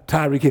about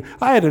Tyreek Hill.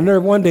 I had a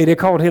nerve one day, they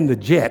called him the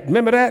Jet.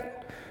 Remember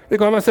that? They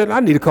called him, I said, I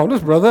need to call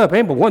this brother up.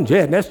 Ain't but one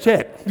Jet, and that's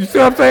Chet. You see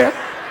what I'm saying?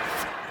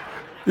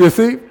 You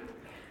see?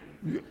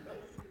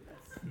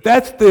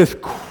 That's this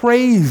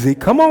crazy,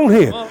 come on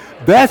here.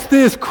 That's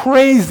this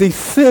crazy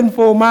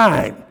sinful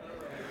mind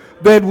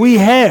that we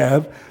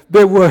have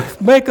that will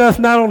make us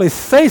not only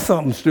say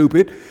something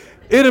stupid,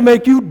 it'll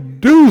make you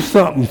do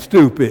something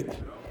stupid.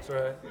 That's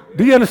right.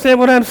 Do you understand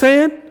what I'm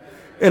saying?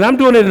 And I'm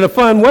doing it in a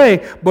fun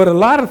way, but a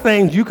lot of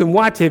things you can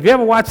watch. Have you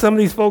ever watched some of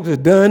these folks that's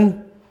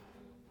done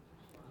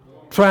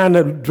trying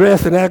to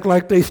dress and act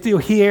like they still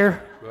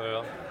here?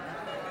 Well.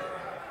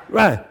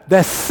 Right.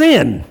 That's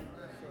sin.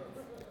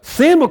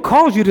 Sin will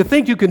cause you to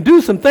think you can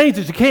do some things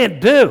that you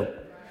can't do.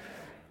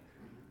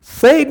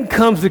 Satan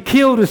comes to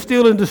kill, to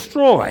steal, and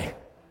destroy.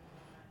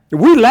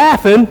 We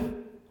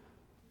laughing,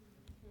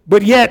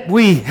 but yet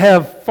we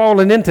have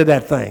fallen into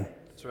that thing.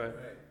 That's right.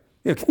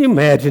 Yeah, can you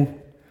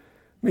imagine?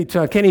 Me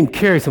trying, can't even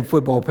carry some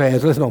football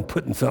pads, let's not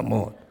putting something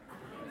on.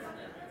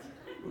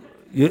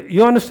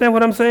 You understand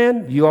what I'm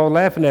saying? You all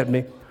laughing at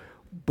me.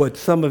 But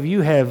some of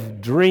you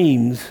have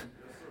dreams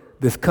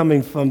that's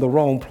coming from the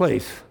wrong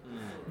place.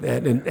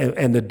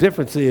 And the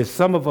difference is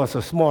some of us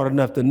are smart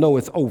enough to know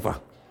it's over.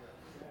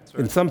 Right.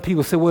 And some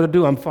people say, what to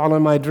do? I'm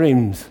following my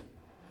dreams.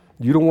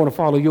 You don't want to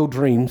follow your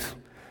dreams.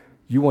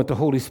 You want the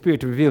Holy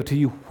Spirit to reveal to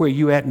you where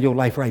you're at in your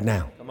life right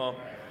now. Come on.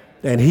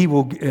 And he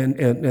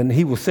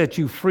will set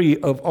you free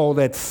of all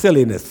that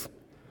silliness.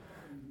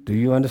 Do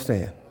you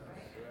understand?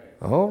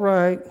 All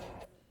right.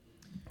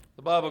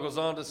 The Bible goes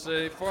on to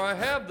say, for I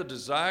have the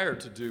desire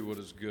to do what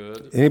is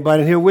good.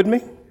 Anybody here with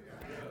me?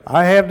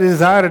 I have the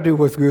desire to do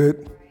what's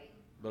good.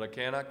 But I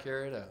cannot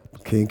carry it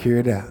out. Can't carry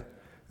it out.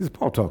 This is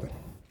Paul talking.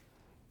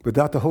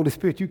 Without the Holy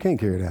Spirit, you can't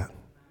carry it out.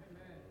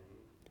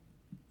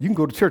 You can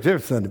go to church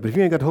every Sunday, but if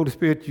you ain't got the Holy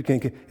Spirit, you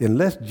can't.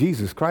 Unless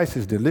Jesus Christ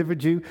has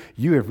delivered you,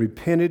 you have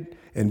repented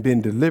and been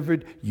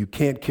delivered, you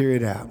can't carry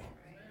it out.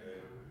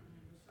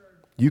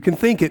 You can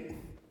think it,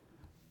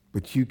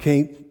 but you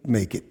can't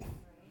make it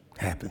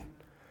happen.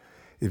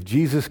 If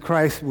Jesus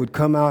Christ would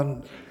come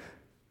out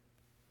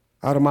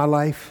of my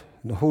life,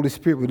 and the Holy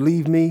Spirit would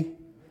leave me,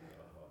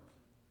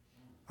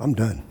 I'm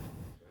done.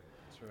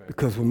 That's right.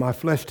 Because when my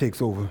flesh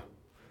takes over,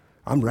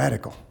 I'm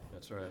radical.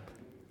 That's right.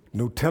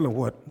 No telling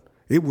what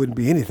It wouldn't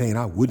be anything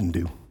I wouldn't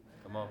do.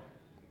 Come on.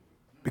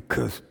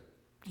 Because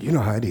you know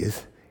how it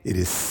is. It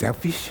is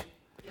selfish.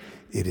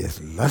 It is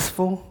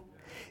lustful.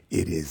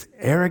 It is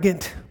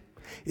arrogant.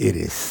 It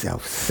is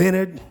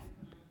self-centered.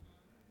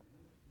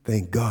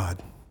 Thank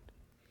God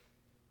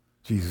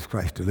Jesus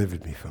Christ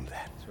delivered me from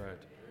that. That's right.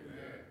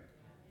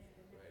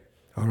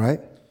 All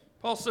right?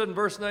 Paul said in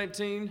verse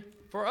 19,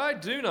 "For I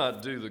do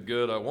not do the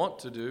good I want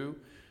to do,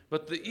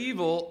 but the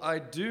evil I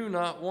do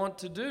not want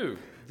to do.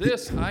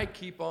 This I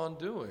keep on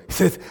doing." He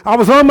says, I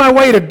was on my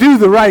way to do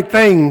the right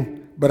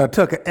thing, but I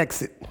took an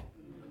exit.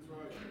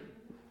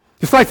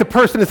 Just like the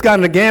person that's got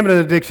an gambling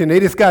addiction, they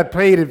just got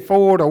paid at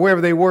Ford or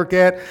wherever they work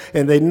at,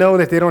 and they know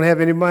that they don't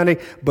have any money,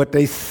 but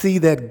they see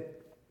that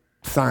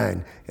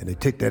sign, and they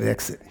take that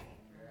exit.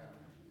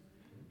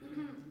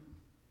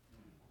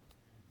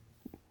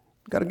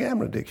 Got a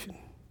gambling addiction,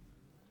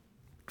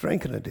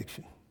 drinking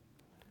addiction.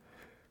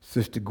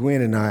 Sister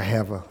Gwen and I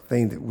have a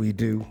thing that we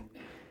do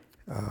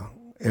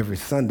every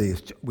Sunday.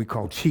 We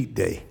call Cheat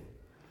Day.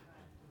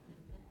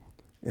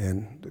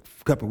 And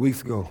a couple of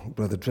weeks ago,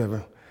 Brother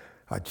Trevor,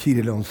 I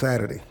cheated on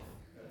Saturday.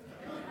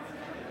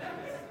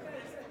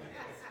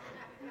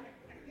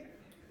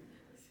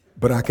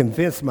 But I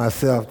convinced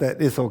myself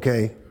that it's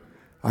okay.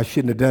 I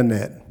shouldn't have done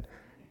that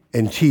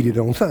and cheated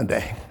on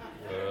Sunday.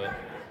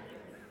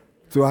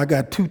 So I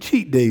got 2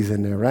 cheat days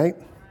in there, right?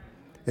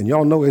 And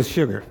y'all know it's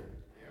sugar.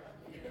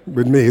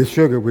 With me, it's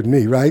sugar with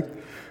me, right?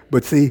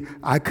 But see,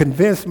 I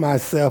convinced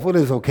myself, well,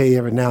 it's okay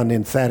every now and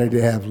then Saturday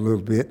to have a little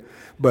bit,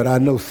 but I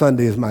know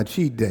Sunday is my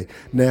cheat day.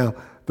 Now,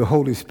 the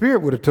Holy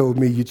Spirit would have told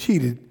me you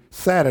cheated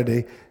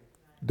Saturday,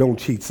 don't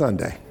cheat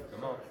Sunday.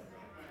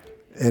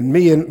 And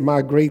me and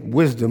my great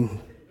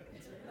wisdom,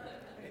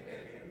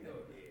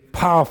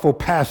 powerful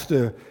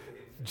pastor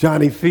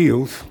Johnny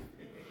Fields,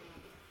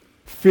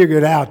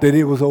 figured out that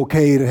it was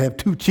okay to have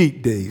 2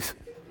 cheat days.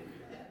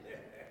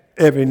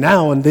 Every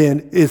now and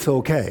then, it's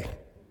okay.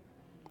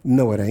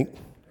 No, it ain't.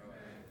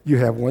 You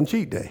have 1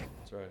 cheat day.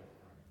 That's right.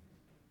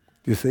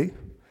 You see?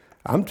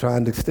 I'm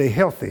trying to stay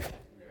healthy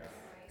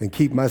and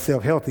keep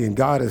myself healthy, and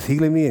God is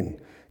healing me and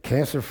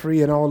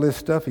cancer-free and all this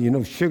stuff. And you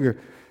know, sugar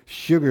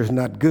is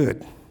not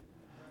good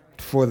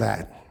for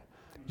that.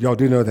 Y'all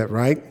do know that,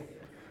 right?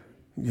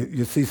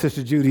 You see,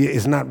 Sister Judy,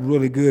 it's not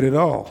really good at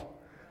all.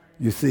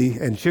 You see,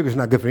 and sugar's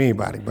not good for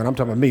anybody, but I'm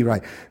talking about me,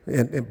 right?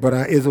 But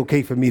it's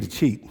okay for me to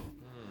cheat.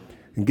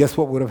 And guess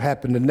what would have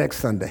happened the next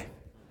Sunday?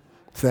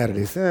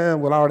 Saturday.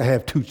 Well, I ought to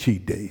have 2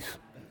 cheat days.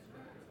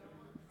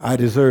 I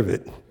deserve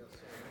it.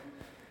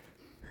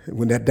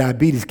 When that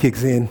diabetes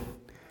kicks in,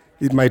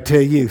 it might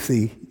tell you,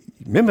 see,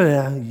 remember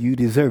now, you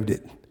deserved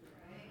it.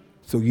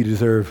 So you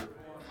deserve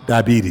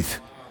diabetes.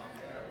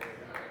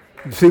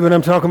 You see what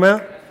I'm talking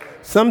about?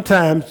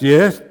 Sometimes,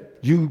 yes,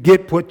 you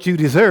get what you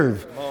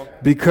deserve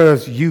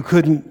because you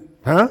couldn't,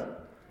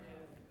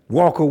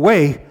 walk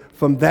away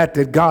from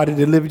that God had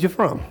delivered you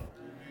from.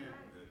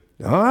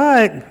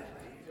 All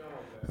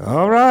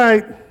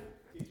right.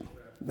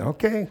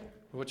 Okay.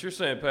 What you're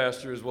saying,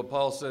 Pastor, is what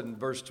Paul said in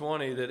verse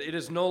 20, that it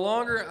is no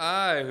longer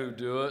I who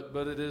do it,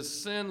 but it is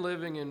sin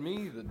living in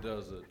me that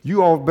does it.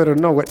 You all better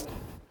know it.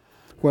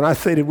 When I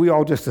say that we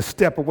all just a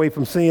step away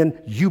from sin,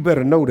 you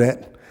better know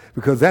that,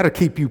 because that'll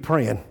keep you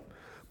praying.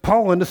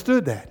 Paul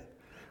understood that.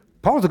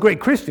 Paul's a great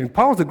Christian.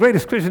 Paul's the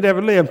greatest Christian to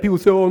ever live. And people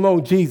say, oh, no,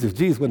 Jesus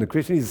wasn't a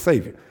Christian. He's a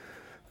Savior.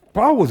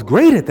 Paul was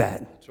great at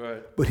that. That's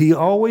right. But he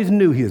always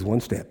knew he was 1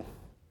 step.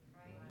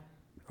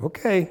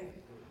 Okay.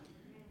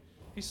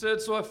 He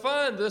said, so I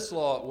find this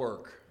law at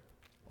work.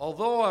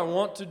 Although I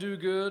want to do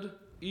good,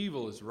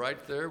 evil is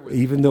right there with me.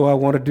 Even though I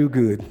want to do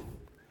good,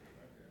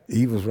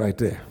 evil's right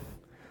there.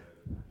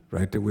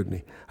 Right there with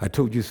me. I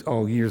told you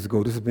all years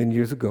ago, this has been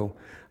years ago,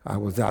 I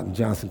was out in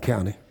Johnson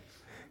County,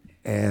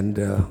 and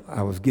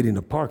I was getting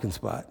a parking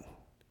spot,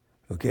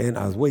 okay, and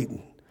I was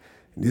waiting.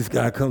 And this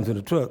guy comes in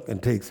the truck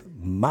and takes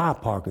my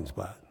parking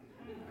spot.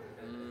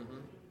 Mm-hmm.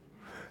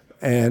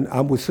 And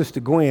I'm with Sister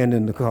Gwen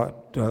in the car,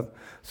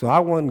 so I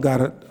went and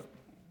got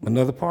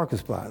another parking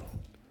spot.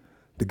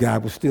 The guy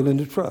was still in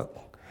the truck.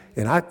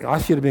 And I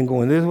should have been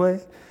going this way,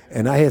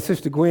 and I had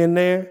Sister Gwen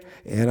there,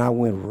 and I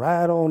went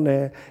right on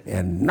there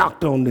and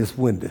knocked on this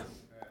window.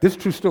 This is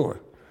a true story.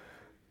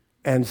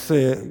 And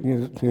said,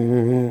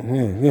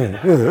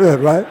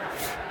 right?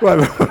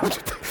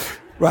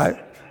 Right.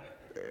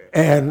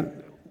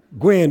 And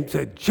Gwen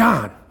said,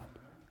 John.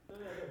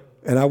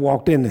 And I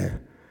walked in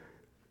there.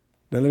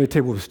 Now, let me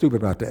tell you what was stupid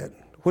about that.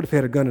 What if he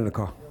had a gun in the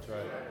car? That's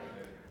right.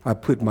 I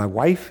put my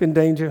wife in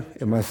danger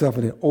and myself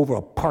in over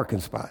a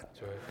parking spot.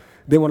 That's right.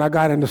 Then when I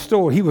got in the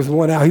store, he was the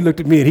one out. He looked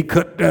at me and he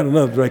cut down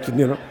another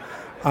direction,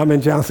 I'm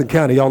in Johnson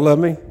County. Y'all love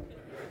me?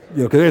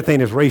 Because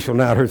everything is racial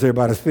now. It hurts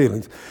everybody's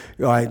feelings.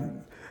 All right.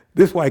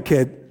 This white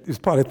cat is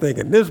probably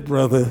thinking, this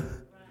brother,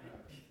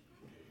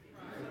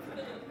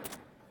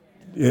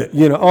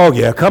 oh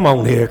yeah, come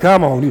on here,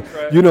 come on.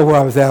 You know where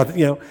I was out,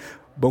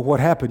 But what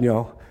happened,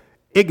 y'all?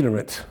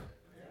 Ignorance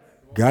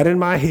got in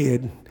my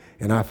head,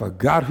 and I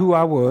forgot who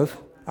I was.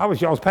 I was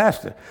y'all's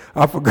pastor.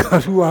 I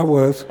forgot who I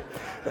was.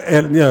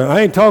 And I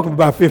ain't talking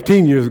about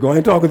 15 years ago. I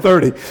ain't talking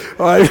 30.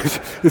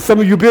 Some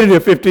of you been here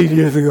 15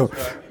 years ago,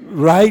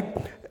 right?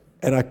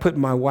 And I put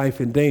my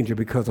wife in danger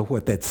because of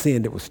what? That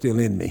sin that was still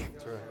in me.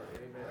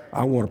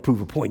 I want to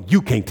prove a point.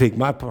 You can't take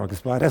my parking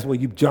spot. That's where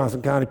you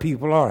Johnson County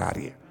people are out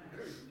here.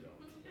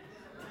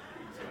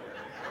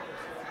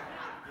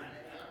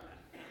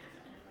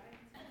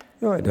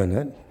 I ain't done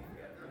that.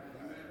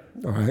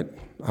 All right.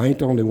 I ain't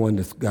the only one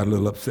that's got a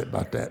little upset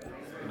about that.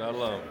 Not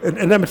alone.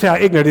 And let me tell you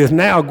how ignorant it is.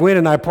 Now, Gwen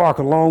and I park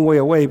a long way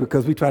away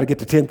because we try to get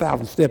to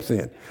 10,000 steps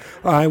in.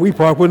 All right, we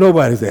park where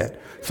nobody's at.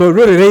 So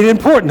really, it ain't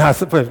important how...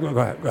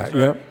 Right.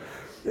 Yeah.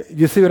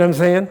 You see what I'm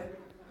saying?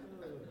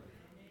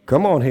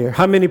 Come on here.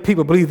 How many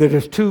people believe that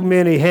there's too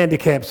many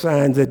handicap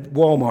signs at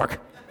Walmart?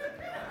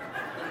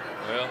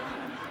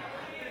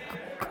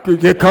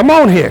 Well. Come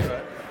on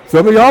here.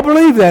 Some of y'all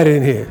believe that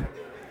in here.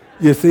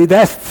 You see,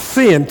 that's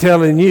sin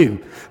telling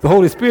you. The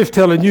Holy Spirit's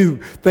telling you,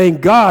 thank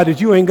God that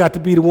you ain't got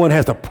to be the one that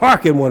has to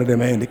park in one of them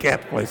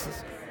handicapped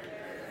places.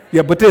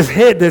 Yeah, but this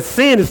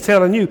sin is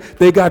telling you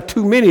they got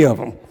too many of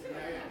them.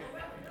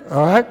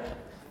 All right?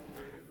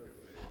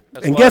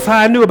 And guess how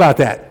I knew about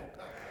that?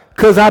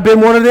 Because I've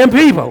been one of them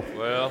people.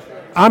 Well.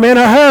 I'm in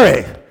a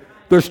hurry.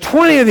 There's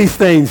 20 of these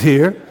things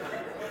here.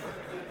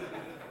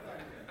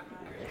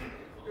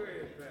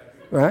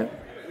 Right?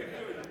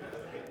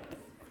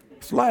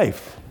 It's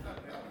life.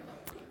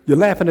 You're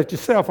laughing at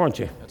yourself, aren't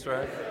you? That's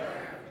right.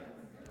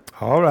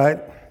 All right.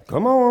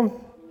 Come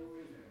on.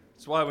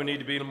 That's why we need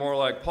to be more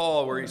like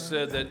Paul, where he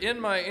said that in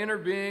my inner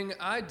being,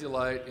 I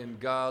delight in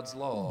God's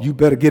law. You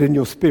better get in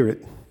your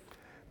spirit,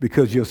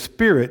 because your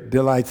spirit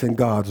delights in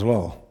God's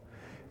law.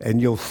 And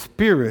your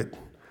spirit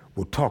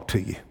will talk to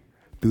you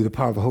through the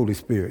power of the Holy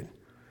Spirit.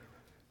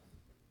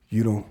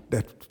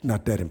 That's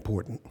not that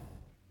important.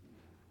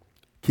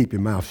 Keep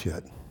your mouth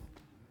shut.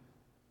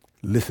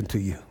 Listen to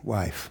your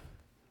wife.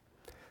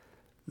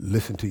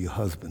 Listen to your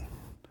husband.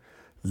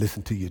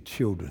 Listen to your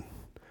children.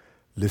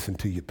 Listen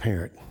to your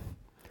parent.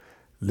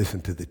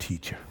 Listen to the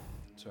teacher.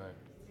 That's right.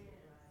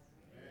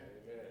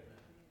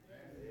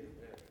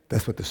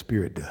 That's what the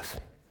Spirit does.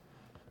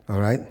 All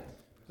right?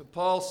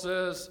 Paul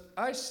says,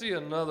 I see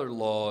another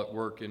law at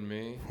work in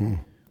me,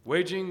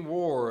 waging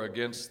war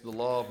against the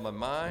law of my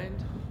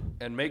mind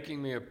and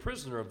making me a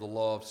prisoner of the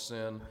law of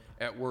sin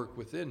at work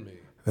within me.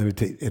 Let me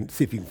take and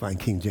see if you can find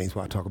King James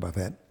while I talk about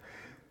that.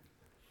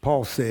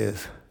 Paul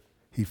says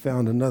he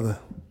found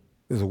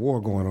there's a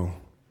war going on.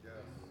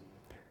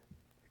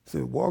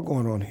 There's a war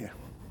going on here.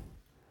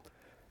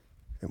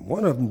 And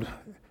one of them,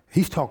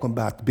 he's talking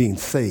about being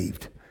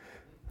saved.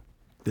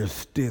 There's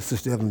still,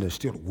 Sister Evelyn, there's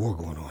still a war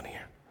going on here.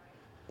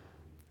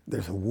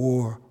 There's a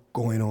war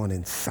going on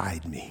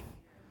inside me.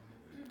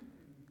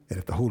 And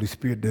if the Holy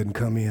Spirit doesn't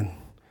come in,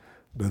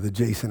 Brother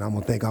Jason, I'm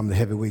going to think I'm the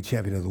heavyweight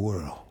champion of the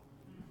world.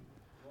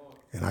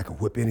 And I can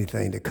whip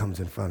anything that comes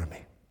in front of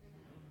me.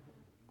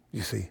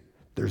 You see,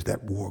 there's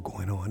that war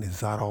going on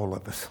inside all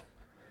of us.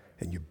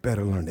 And you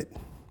better learn it.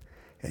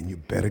 And you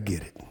better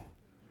get it.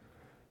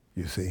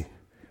 You see,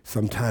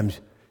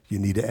 sometimes you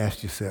need to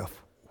ask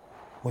yourself,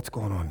 what's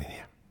going on in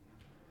here?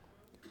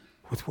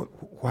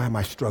 Why am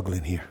I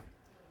struggling here?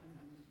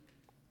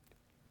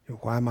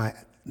 Why am I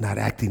not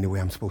acting the way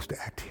I'm supposed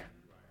to act here?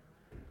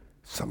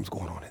 Something's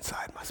going on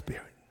inside my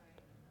spirit.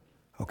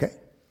 Okay?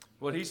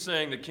 What he's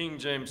saying, the King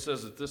James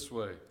says it this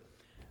way.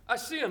 I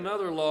see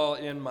another law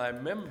in my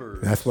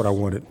members. That's what I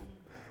wanted.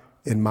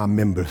 In my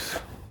members.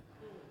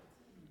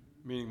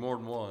 Meaning more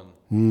than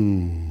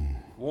one.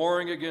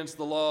 Warring against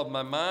the law of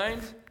my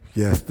mind.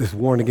 Yes, this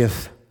warring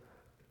against,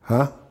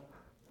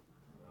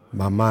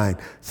 my mind.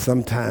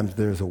 Sometimes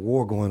there's a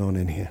war going on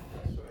in here.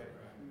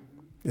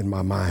 In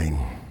my mind.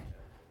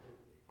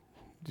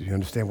 Do you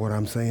understand what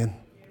I'm saying?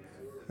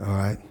 All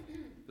right.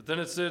 But then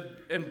it said,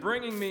 and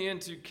bringing me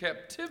into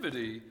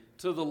captivity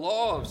to the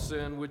law of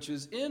sin which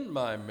is in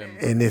my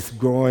members. And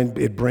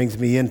it brings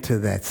me into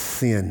that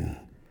sin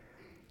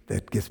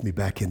that gets me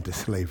back into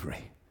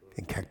slavery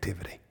and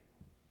captivity.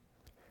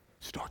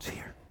 Starts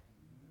here.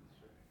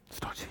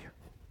 Starts here.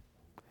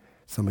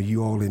 Some of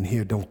you all in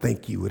here don't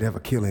think you would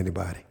ever kill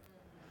anybody,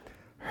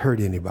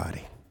 hurt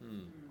anybody.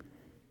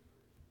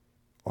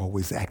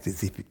 Always act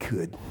as if you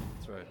could.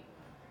 That's right.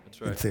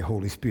 That's right. And say,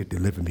 Holy Spirit,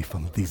 deliver me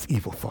from these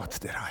evil thoughts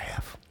that I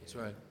have. That's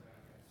right.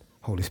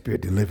 Holy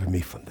Spirit, deliver me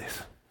from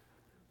this.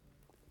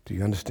 Do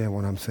you understand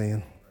what I'm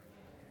saying?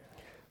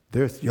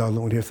 Y'all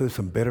know there's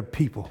some better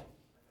people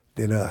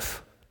than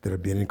us that are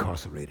being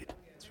incarcerated.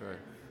 That's right.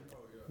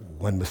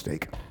 One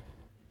mistake.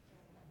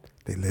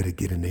 They let it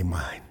get in their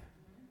mind.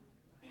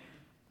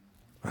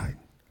 Right?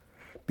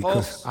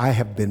 Because I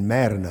have been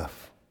mad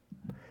enough.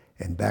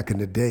 And back in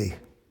the day,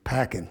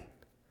 packing,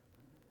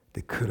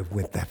 they could have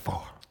went that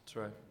far. That's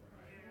right.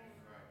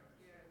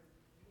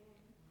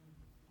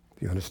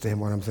 Do you understand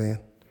what I'm saying?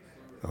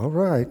 All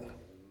right.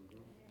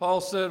 Paul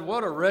said,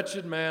 what a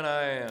wretched man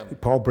I am.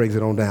 Paul breaks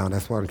it on down.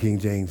 That's why the King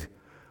James,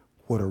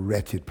 what a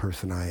wretched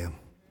person I am.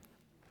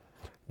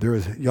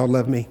 Y'all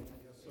love me?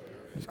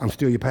 I'm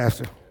still your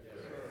pastor.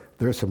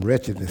 There's some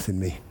wretchedness in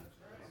me.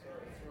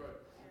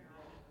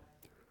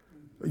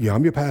 Yeah,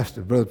 I'm your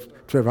pastor, Brother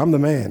Trevor. I'm the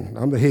man.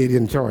 I'm the head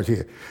in charge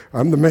here.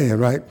 I'm the man,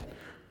 right?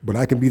 But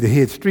I can be the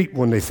head street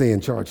when they say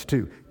in charge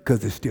too,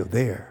 because it's still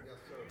there.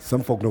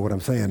 Some folk know what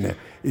I'm saying there.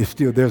 It's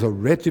still, there's a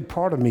wretched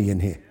part of me in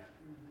here.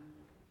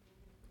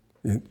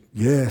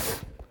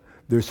 Yes,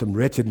 there's some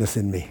wretchedness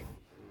in me.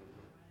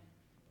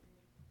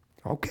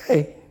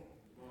 Okay.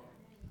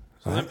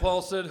 So then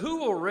Paul said, who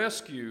will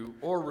rescue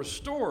or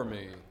restore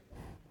me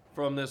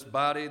from this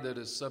body that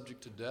is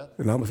subject to death?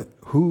 And I'm going to say,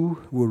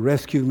 who will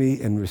rescue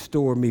me and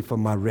restore me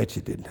from my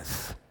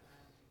wretchedness?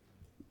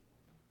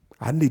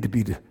 I need to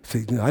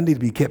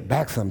be kept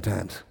back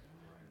sometimes.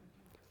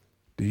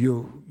 Do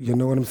you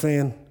know what I'm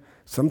saying?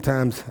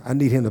 Sometimes I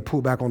need him to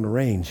pull back on the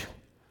range.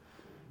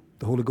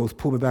 The Holy Ghost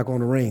pull me back on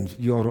the range.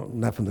 You all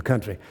not from the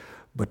country,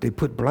 but they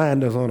put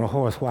blinders on a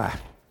horse. Why?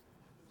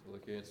 So they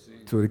can't see.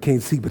 So they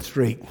can't see but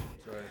straight.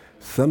 That's right.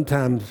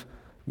 Sometimes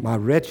my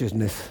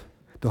wretchedness,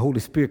 the Holy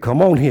Spirit,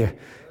 come on here,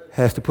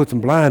 has to put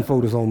some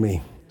blindfolders on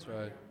me. That's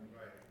right.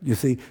 You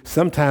see,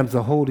 sometimes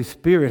the Holy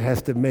Spirit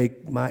has to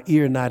make my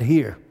ear not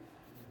hear.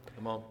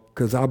 Come on.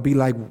 Because I'll be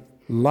like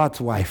Lot's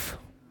wife.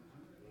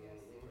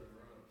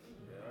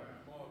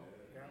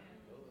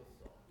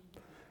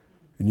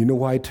 And you know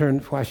why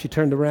she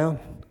turned around?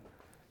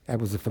 That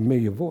was a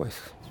familiar voice.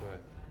 That's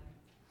right.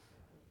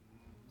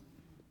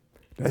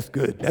 That's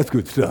good. That's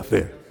good stuff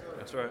there.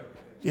 That's right.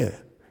 Yeah.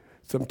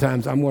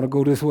 Sometimes I'm going to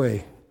go this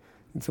way.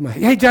 And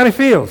somebody, hey, Johnny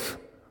Fields.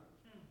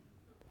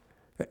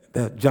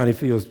 That Johnny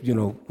Fields, you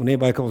know, when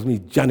everybody calls me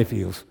Johnny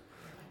Fields,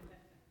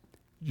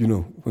 you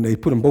know, when they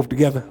put them both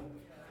together,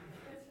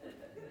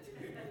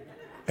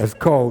 that's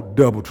called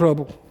double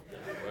trouble.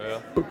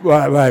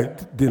 Well.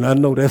 Right. Then I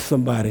know that's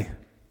somebody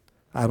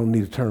I don't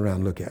need to turn around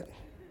and look at.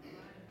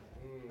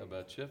 How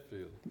about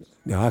Sheffield?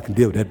 Now, I can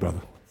deal with that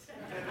brother.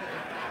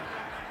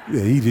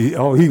 Yeah,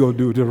 all he going to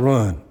do is just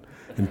run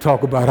and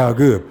talk about how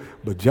good.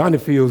 But Johnny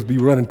Fields be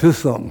running to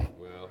something.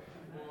 Well.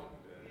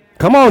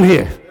 Come on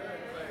here.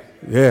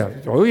 Yeah.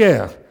 Oh,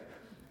 yeah.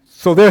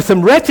 So there's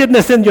some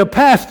wretchedness in your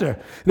pastor.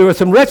 There was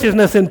some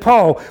wretchedness in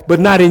Paul, but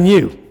not in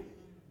you.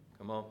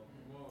 Come on.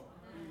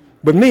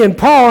 But me and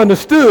Paul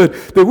understood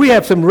that we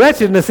have some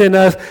wretchedness in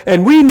us,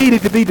 and we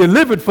needed to be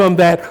delivered from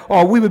that,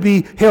 or we would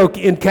be held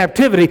in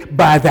captivity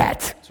by that.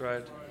 That's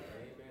right.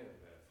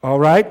 All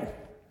right? Do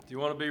you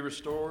want to be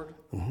restored?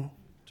 Mm-hmm.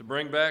 To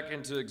bring back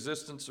into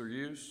existence or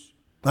use?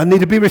 I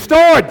need to be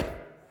restored.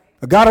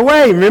 I got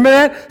away. Remember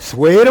that?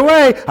 Swayed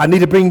away. I need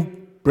to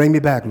bring me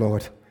back,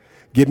 Lord.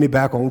 Get me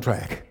back on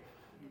track.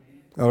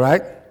 All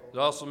right? It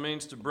also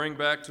means to bring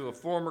back to a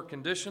former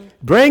condition.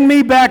 Bring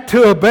me back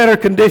to a better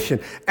condition.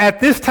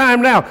 At this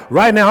time now,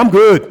 right now, I'm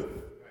good.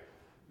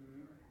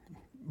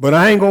 But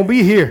I ain't going to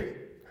be here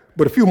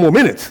but a few more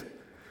minutes.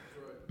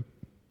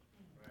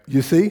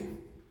 You see?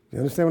 You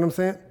understand what I'm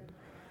saying?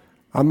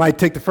 I might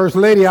take the first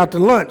lady out to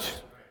lunch.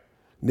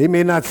 They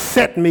may not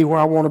set me where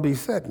I want to be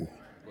setting.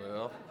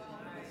 Well.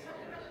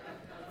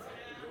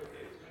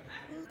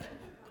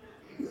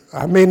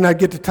 I may not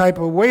get the type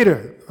of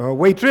waiter or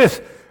waitress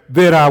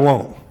that I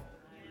want.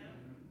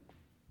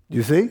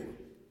 You see?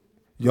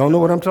 Y'all know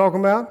what I'm talking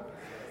about?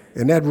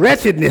 And that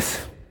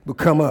wretchedness will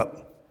come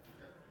up.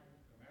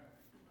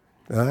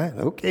 All right?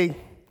 Okay.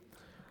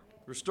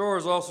 Restore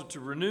is also to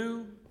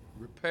renew,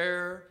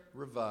 repair,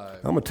 revive.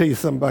 I'm going to tell you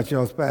something about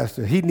y'all's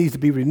pastor. He needs to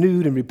be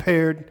renewed and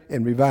repaired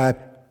and revived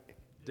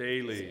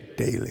Daily.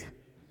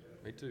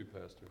 Me too,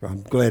 Pastor.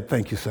 I'm glad.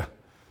 Thank you, sir.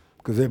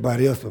 Because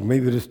everybody else,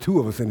 maybe there's two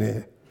of us in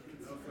there.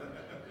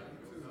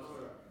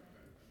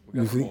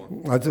 You see?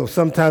 So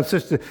sometimes,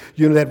 sister,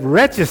 you know, that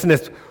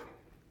wretchedness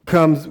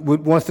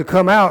wants to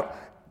come out,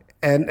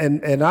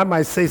 and I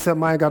might say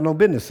something I ain't got no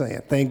business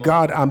saying. Thank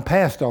God I'm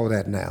past all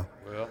that now.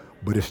 Well.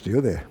 But it's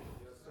still there.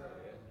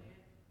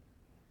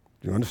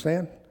 Do you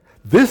understand?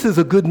 This is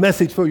a good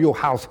message for your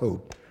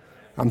household.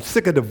 I'm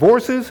sick of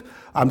divorces.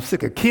 I'm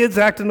sick of kids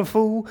acting a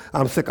fool.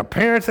 I'm sick of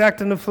parents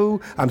acting a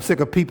fool. I'm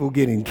sick of people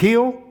getting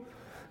killed.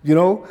 You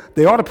know,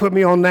 they ought to put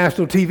me on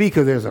national TV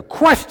because there's a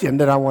question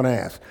that I want to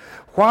ask.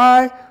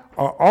 Why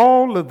are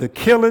all of the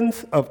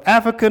killings of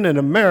African and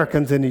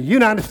Americans in the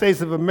United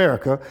States of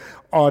America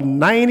are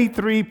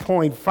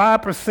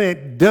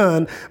 93.5%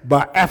 done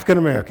by African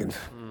Americans?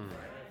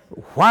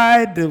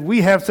 Why do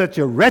we have such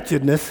a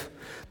wretchedness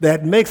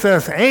that makes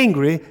us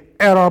angry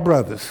at our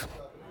brothers?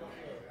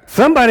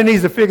 Somebody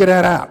needs to figure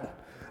that out.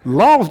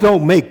 Laws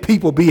don't make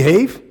people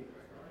behave.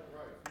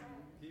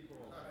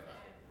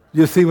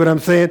 You see what I'm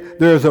saying?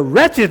 There's a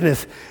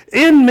wretchedness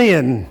in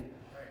men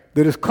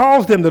that has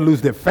caused them to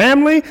lose their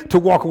family, to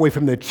walk away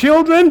from their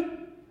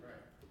children.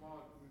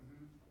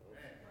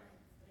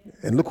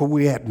 And look where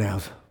we're at now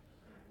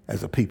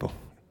as a people.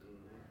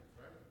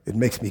 It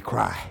makes me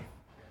cry.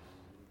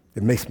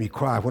 It makes me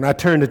cry. When I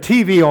turn the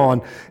TV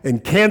on in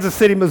Kansas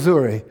City,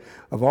 Missouri,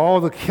 of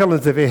all the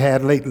killings that they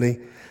had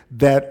lately,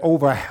 that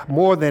over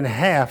more than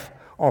half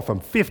are from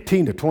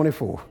 15 to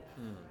 24.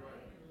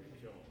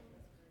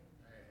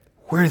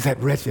 Where is that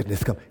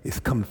wretchedness come? It's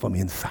coming from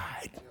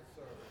inside.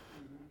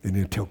 And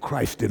until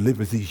Christ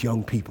delivers these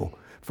young people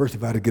First,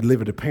 if I had to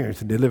deliver the parents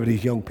and deliver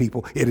these young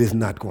people, it is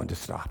not going to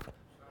stop.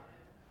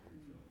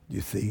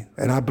 You see?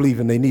 And I believe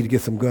they need to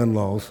get some gun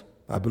laws.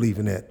 I believe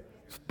in that.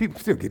 People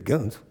still get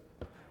guns.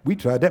 We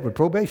tried that with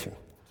probation.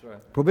 That's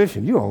right.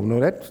 Probation, you all know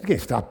that. You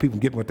can't stop people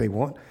from getting what they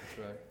want. That's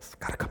right. It's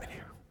got to come in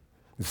here.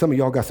 And some of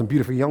y'all got some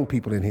beautiful young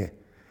people in here.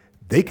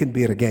 They can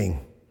be at a game.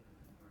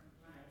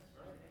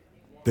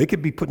 They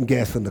could be putting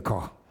gas in the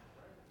car.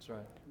 That's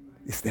right.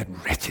 It's that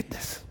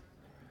wretchedness.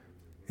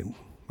 And,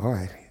 all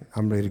right,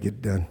 I'm ready to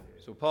get done.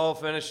 So Paul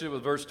finished it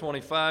with verse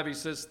 25. He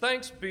says,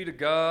 "Thanks be to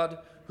God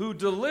who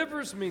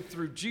delivers me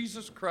through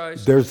Jesus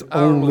Christ, There's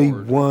our only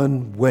Lord."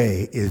 one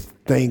way, is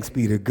thanks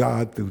be to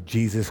God through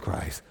Jesus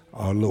Christ,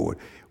 our Lord.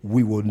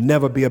 We will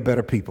never be a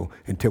better people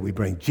until we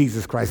bring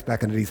Jesus Christ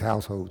back into these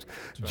households,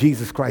 right.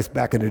 Jesus Christ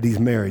back into these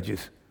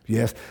marriages,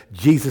 yes,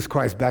 Jesus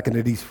Christ back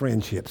into these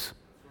friendships.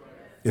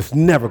 It's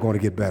never going to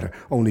get better.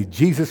 Only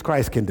Jesus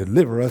Christ can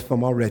deliver us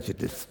from our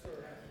wretchedness.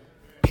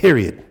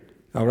 Period.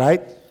 All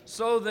right?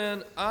 So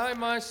then, I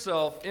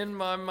myself, in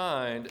my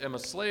mind, am a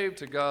slave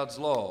to God's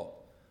law,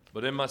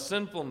 but in my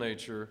sinful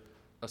nature,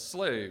 a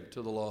slave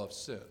to the law of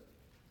sin.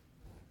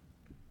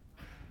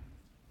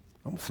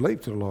 I'm a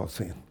slave to the law of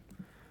sin.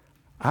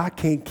 I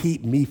can't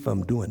keep me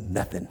from doing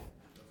nothing.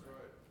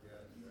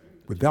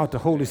 Without the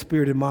Holy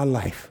Spirit in my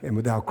life and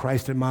without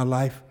Christ in my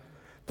life,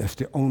 that's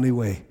the only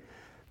way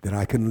that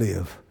I can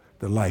live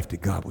the life that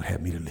God would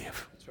have me to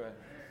live. That's right.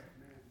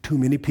 Too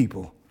many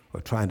people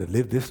are trying to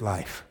live this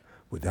life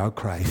without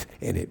Christ,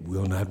 and it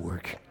will not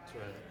work. That's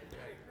right.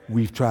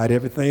 We've tried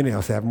everything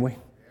else, haven't we?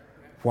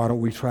 Why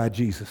don't we try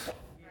Jesus?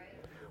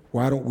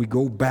 Why don't we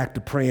go back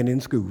to praying in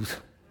schools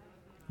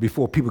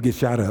before people get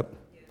shot up?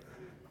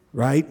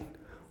 Right?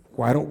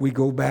 Why don't we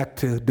go back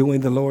to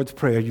doing the Lord's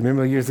Prayer? You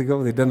remember years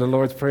ago they done the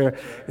Lord's Prayer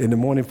in the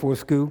morning before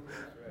school?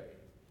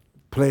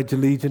 Pledge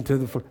allegiance to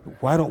the...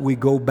 Why don't we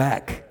go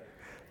back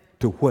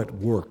to what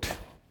worked?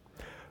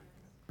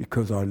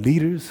 Because our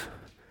leaders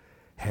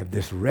have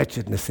this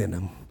wretchedness in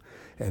them,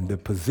 and the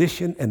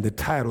position and the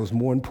title is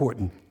more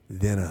important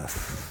than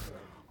us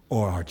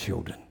or our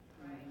children.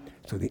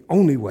 So the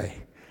only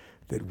way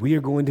that we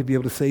are going to be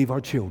able to save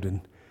our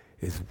children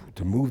is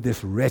to move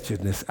this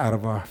wretchedness out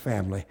of our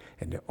family,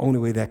 and the only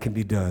way that can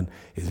be done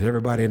is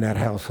everybody in that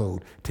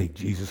household take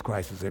Jesus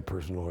Christ as their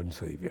personal Lord and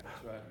Savior.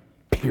 That's right.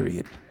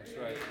 Period. That's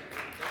right.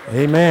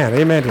 Amen.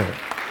 Amen to it.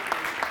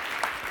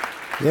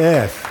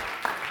 Yes.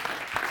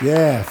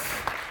 Yes.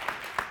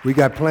 We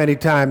got plenty of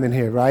time in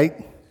here, right?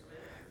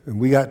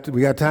 And we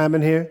got time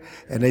in here,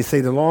 and they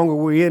say the longer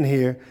we're in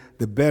here,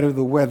 the better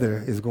the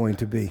weather is going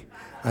to be.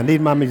 I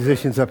need my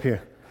musicians up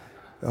here.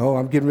 Oh,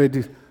 I'm getting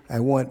ready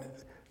to,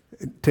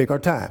 take our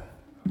time.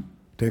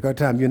 Take our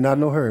time. You're not in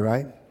no hurry,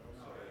 right?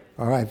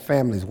 All right,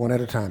 families, one at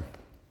a time.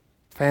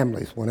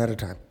 Families, one at a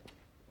time.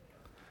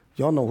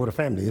 Y'all know what a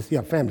family is.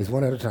 Yeah, families,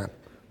 one at a time.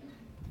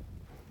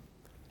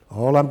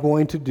 All I'm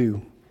going to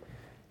do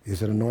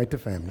is anoint the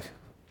families.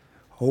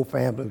 Whole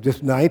family.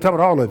 Now, I ain't talking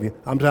about all of you.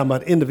 I'm talking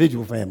about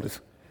individual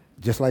families,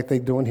 just like they're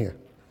doing here.